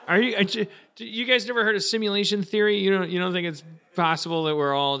 Are you guys never heard of simulation theory? You don't think it's possible that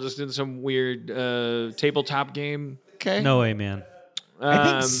we're all just in some weird tabletop game? Okay. No way, man.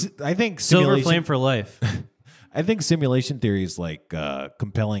 I think Silver simulation, flame for life. I think simulation theory is like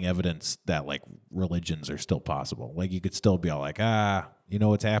compelling evidence that like religions are still possible. Like you could still be all like, you know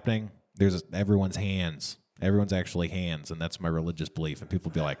what's happening? There's everyone's hands. Everyone's actually hands, and that's my religious belief. And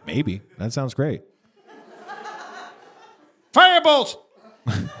people be like, maybe that sounds great. Firebolt.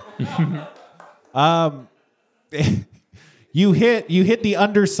 You hit the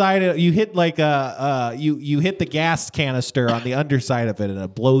underside of, you hit like you hit the gas canister on the underside of it, and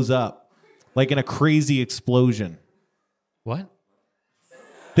it blows up like in a crazy explosion. What?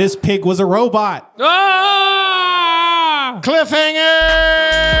 This pig was a robot. Ah! Cliffhanger.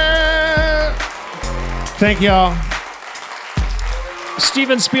 Thank y'all.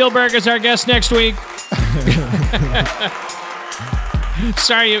 Steven Spielberg is our guest next week.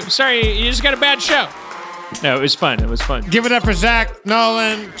 Sorry, you just got a bad show. No, it was fun. It was fun. Give it up for Zach,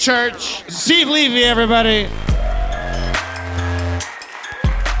 Nolan, Church, Steve Levy, everybody.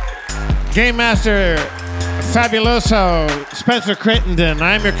 Game Master Fabuloso, Spencer Crittenden.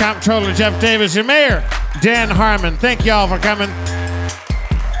 I'm your comptroller, Jeff Davis. Your mayor, Dan Harmon. Thank y'all for coming.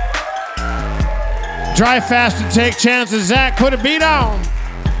 Drive fast and take chances. Zach, put a beat on.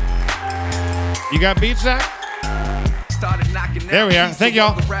 You got beats, Zach? There we are. Thank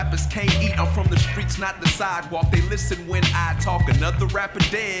y'all. The rappers can't eat. I'm from the streets, not the sidewalk. They listen when I talk. Another rapper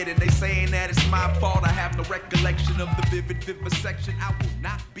dead, and they saying that it's my fault. I have no recollection of the vivid vivisection. I will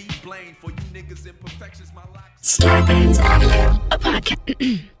not be blamed for you niggas' imperfections. My life. Starburns Audio,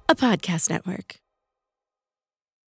 a a podcast network.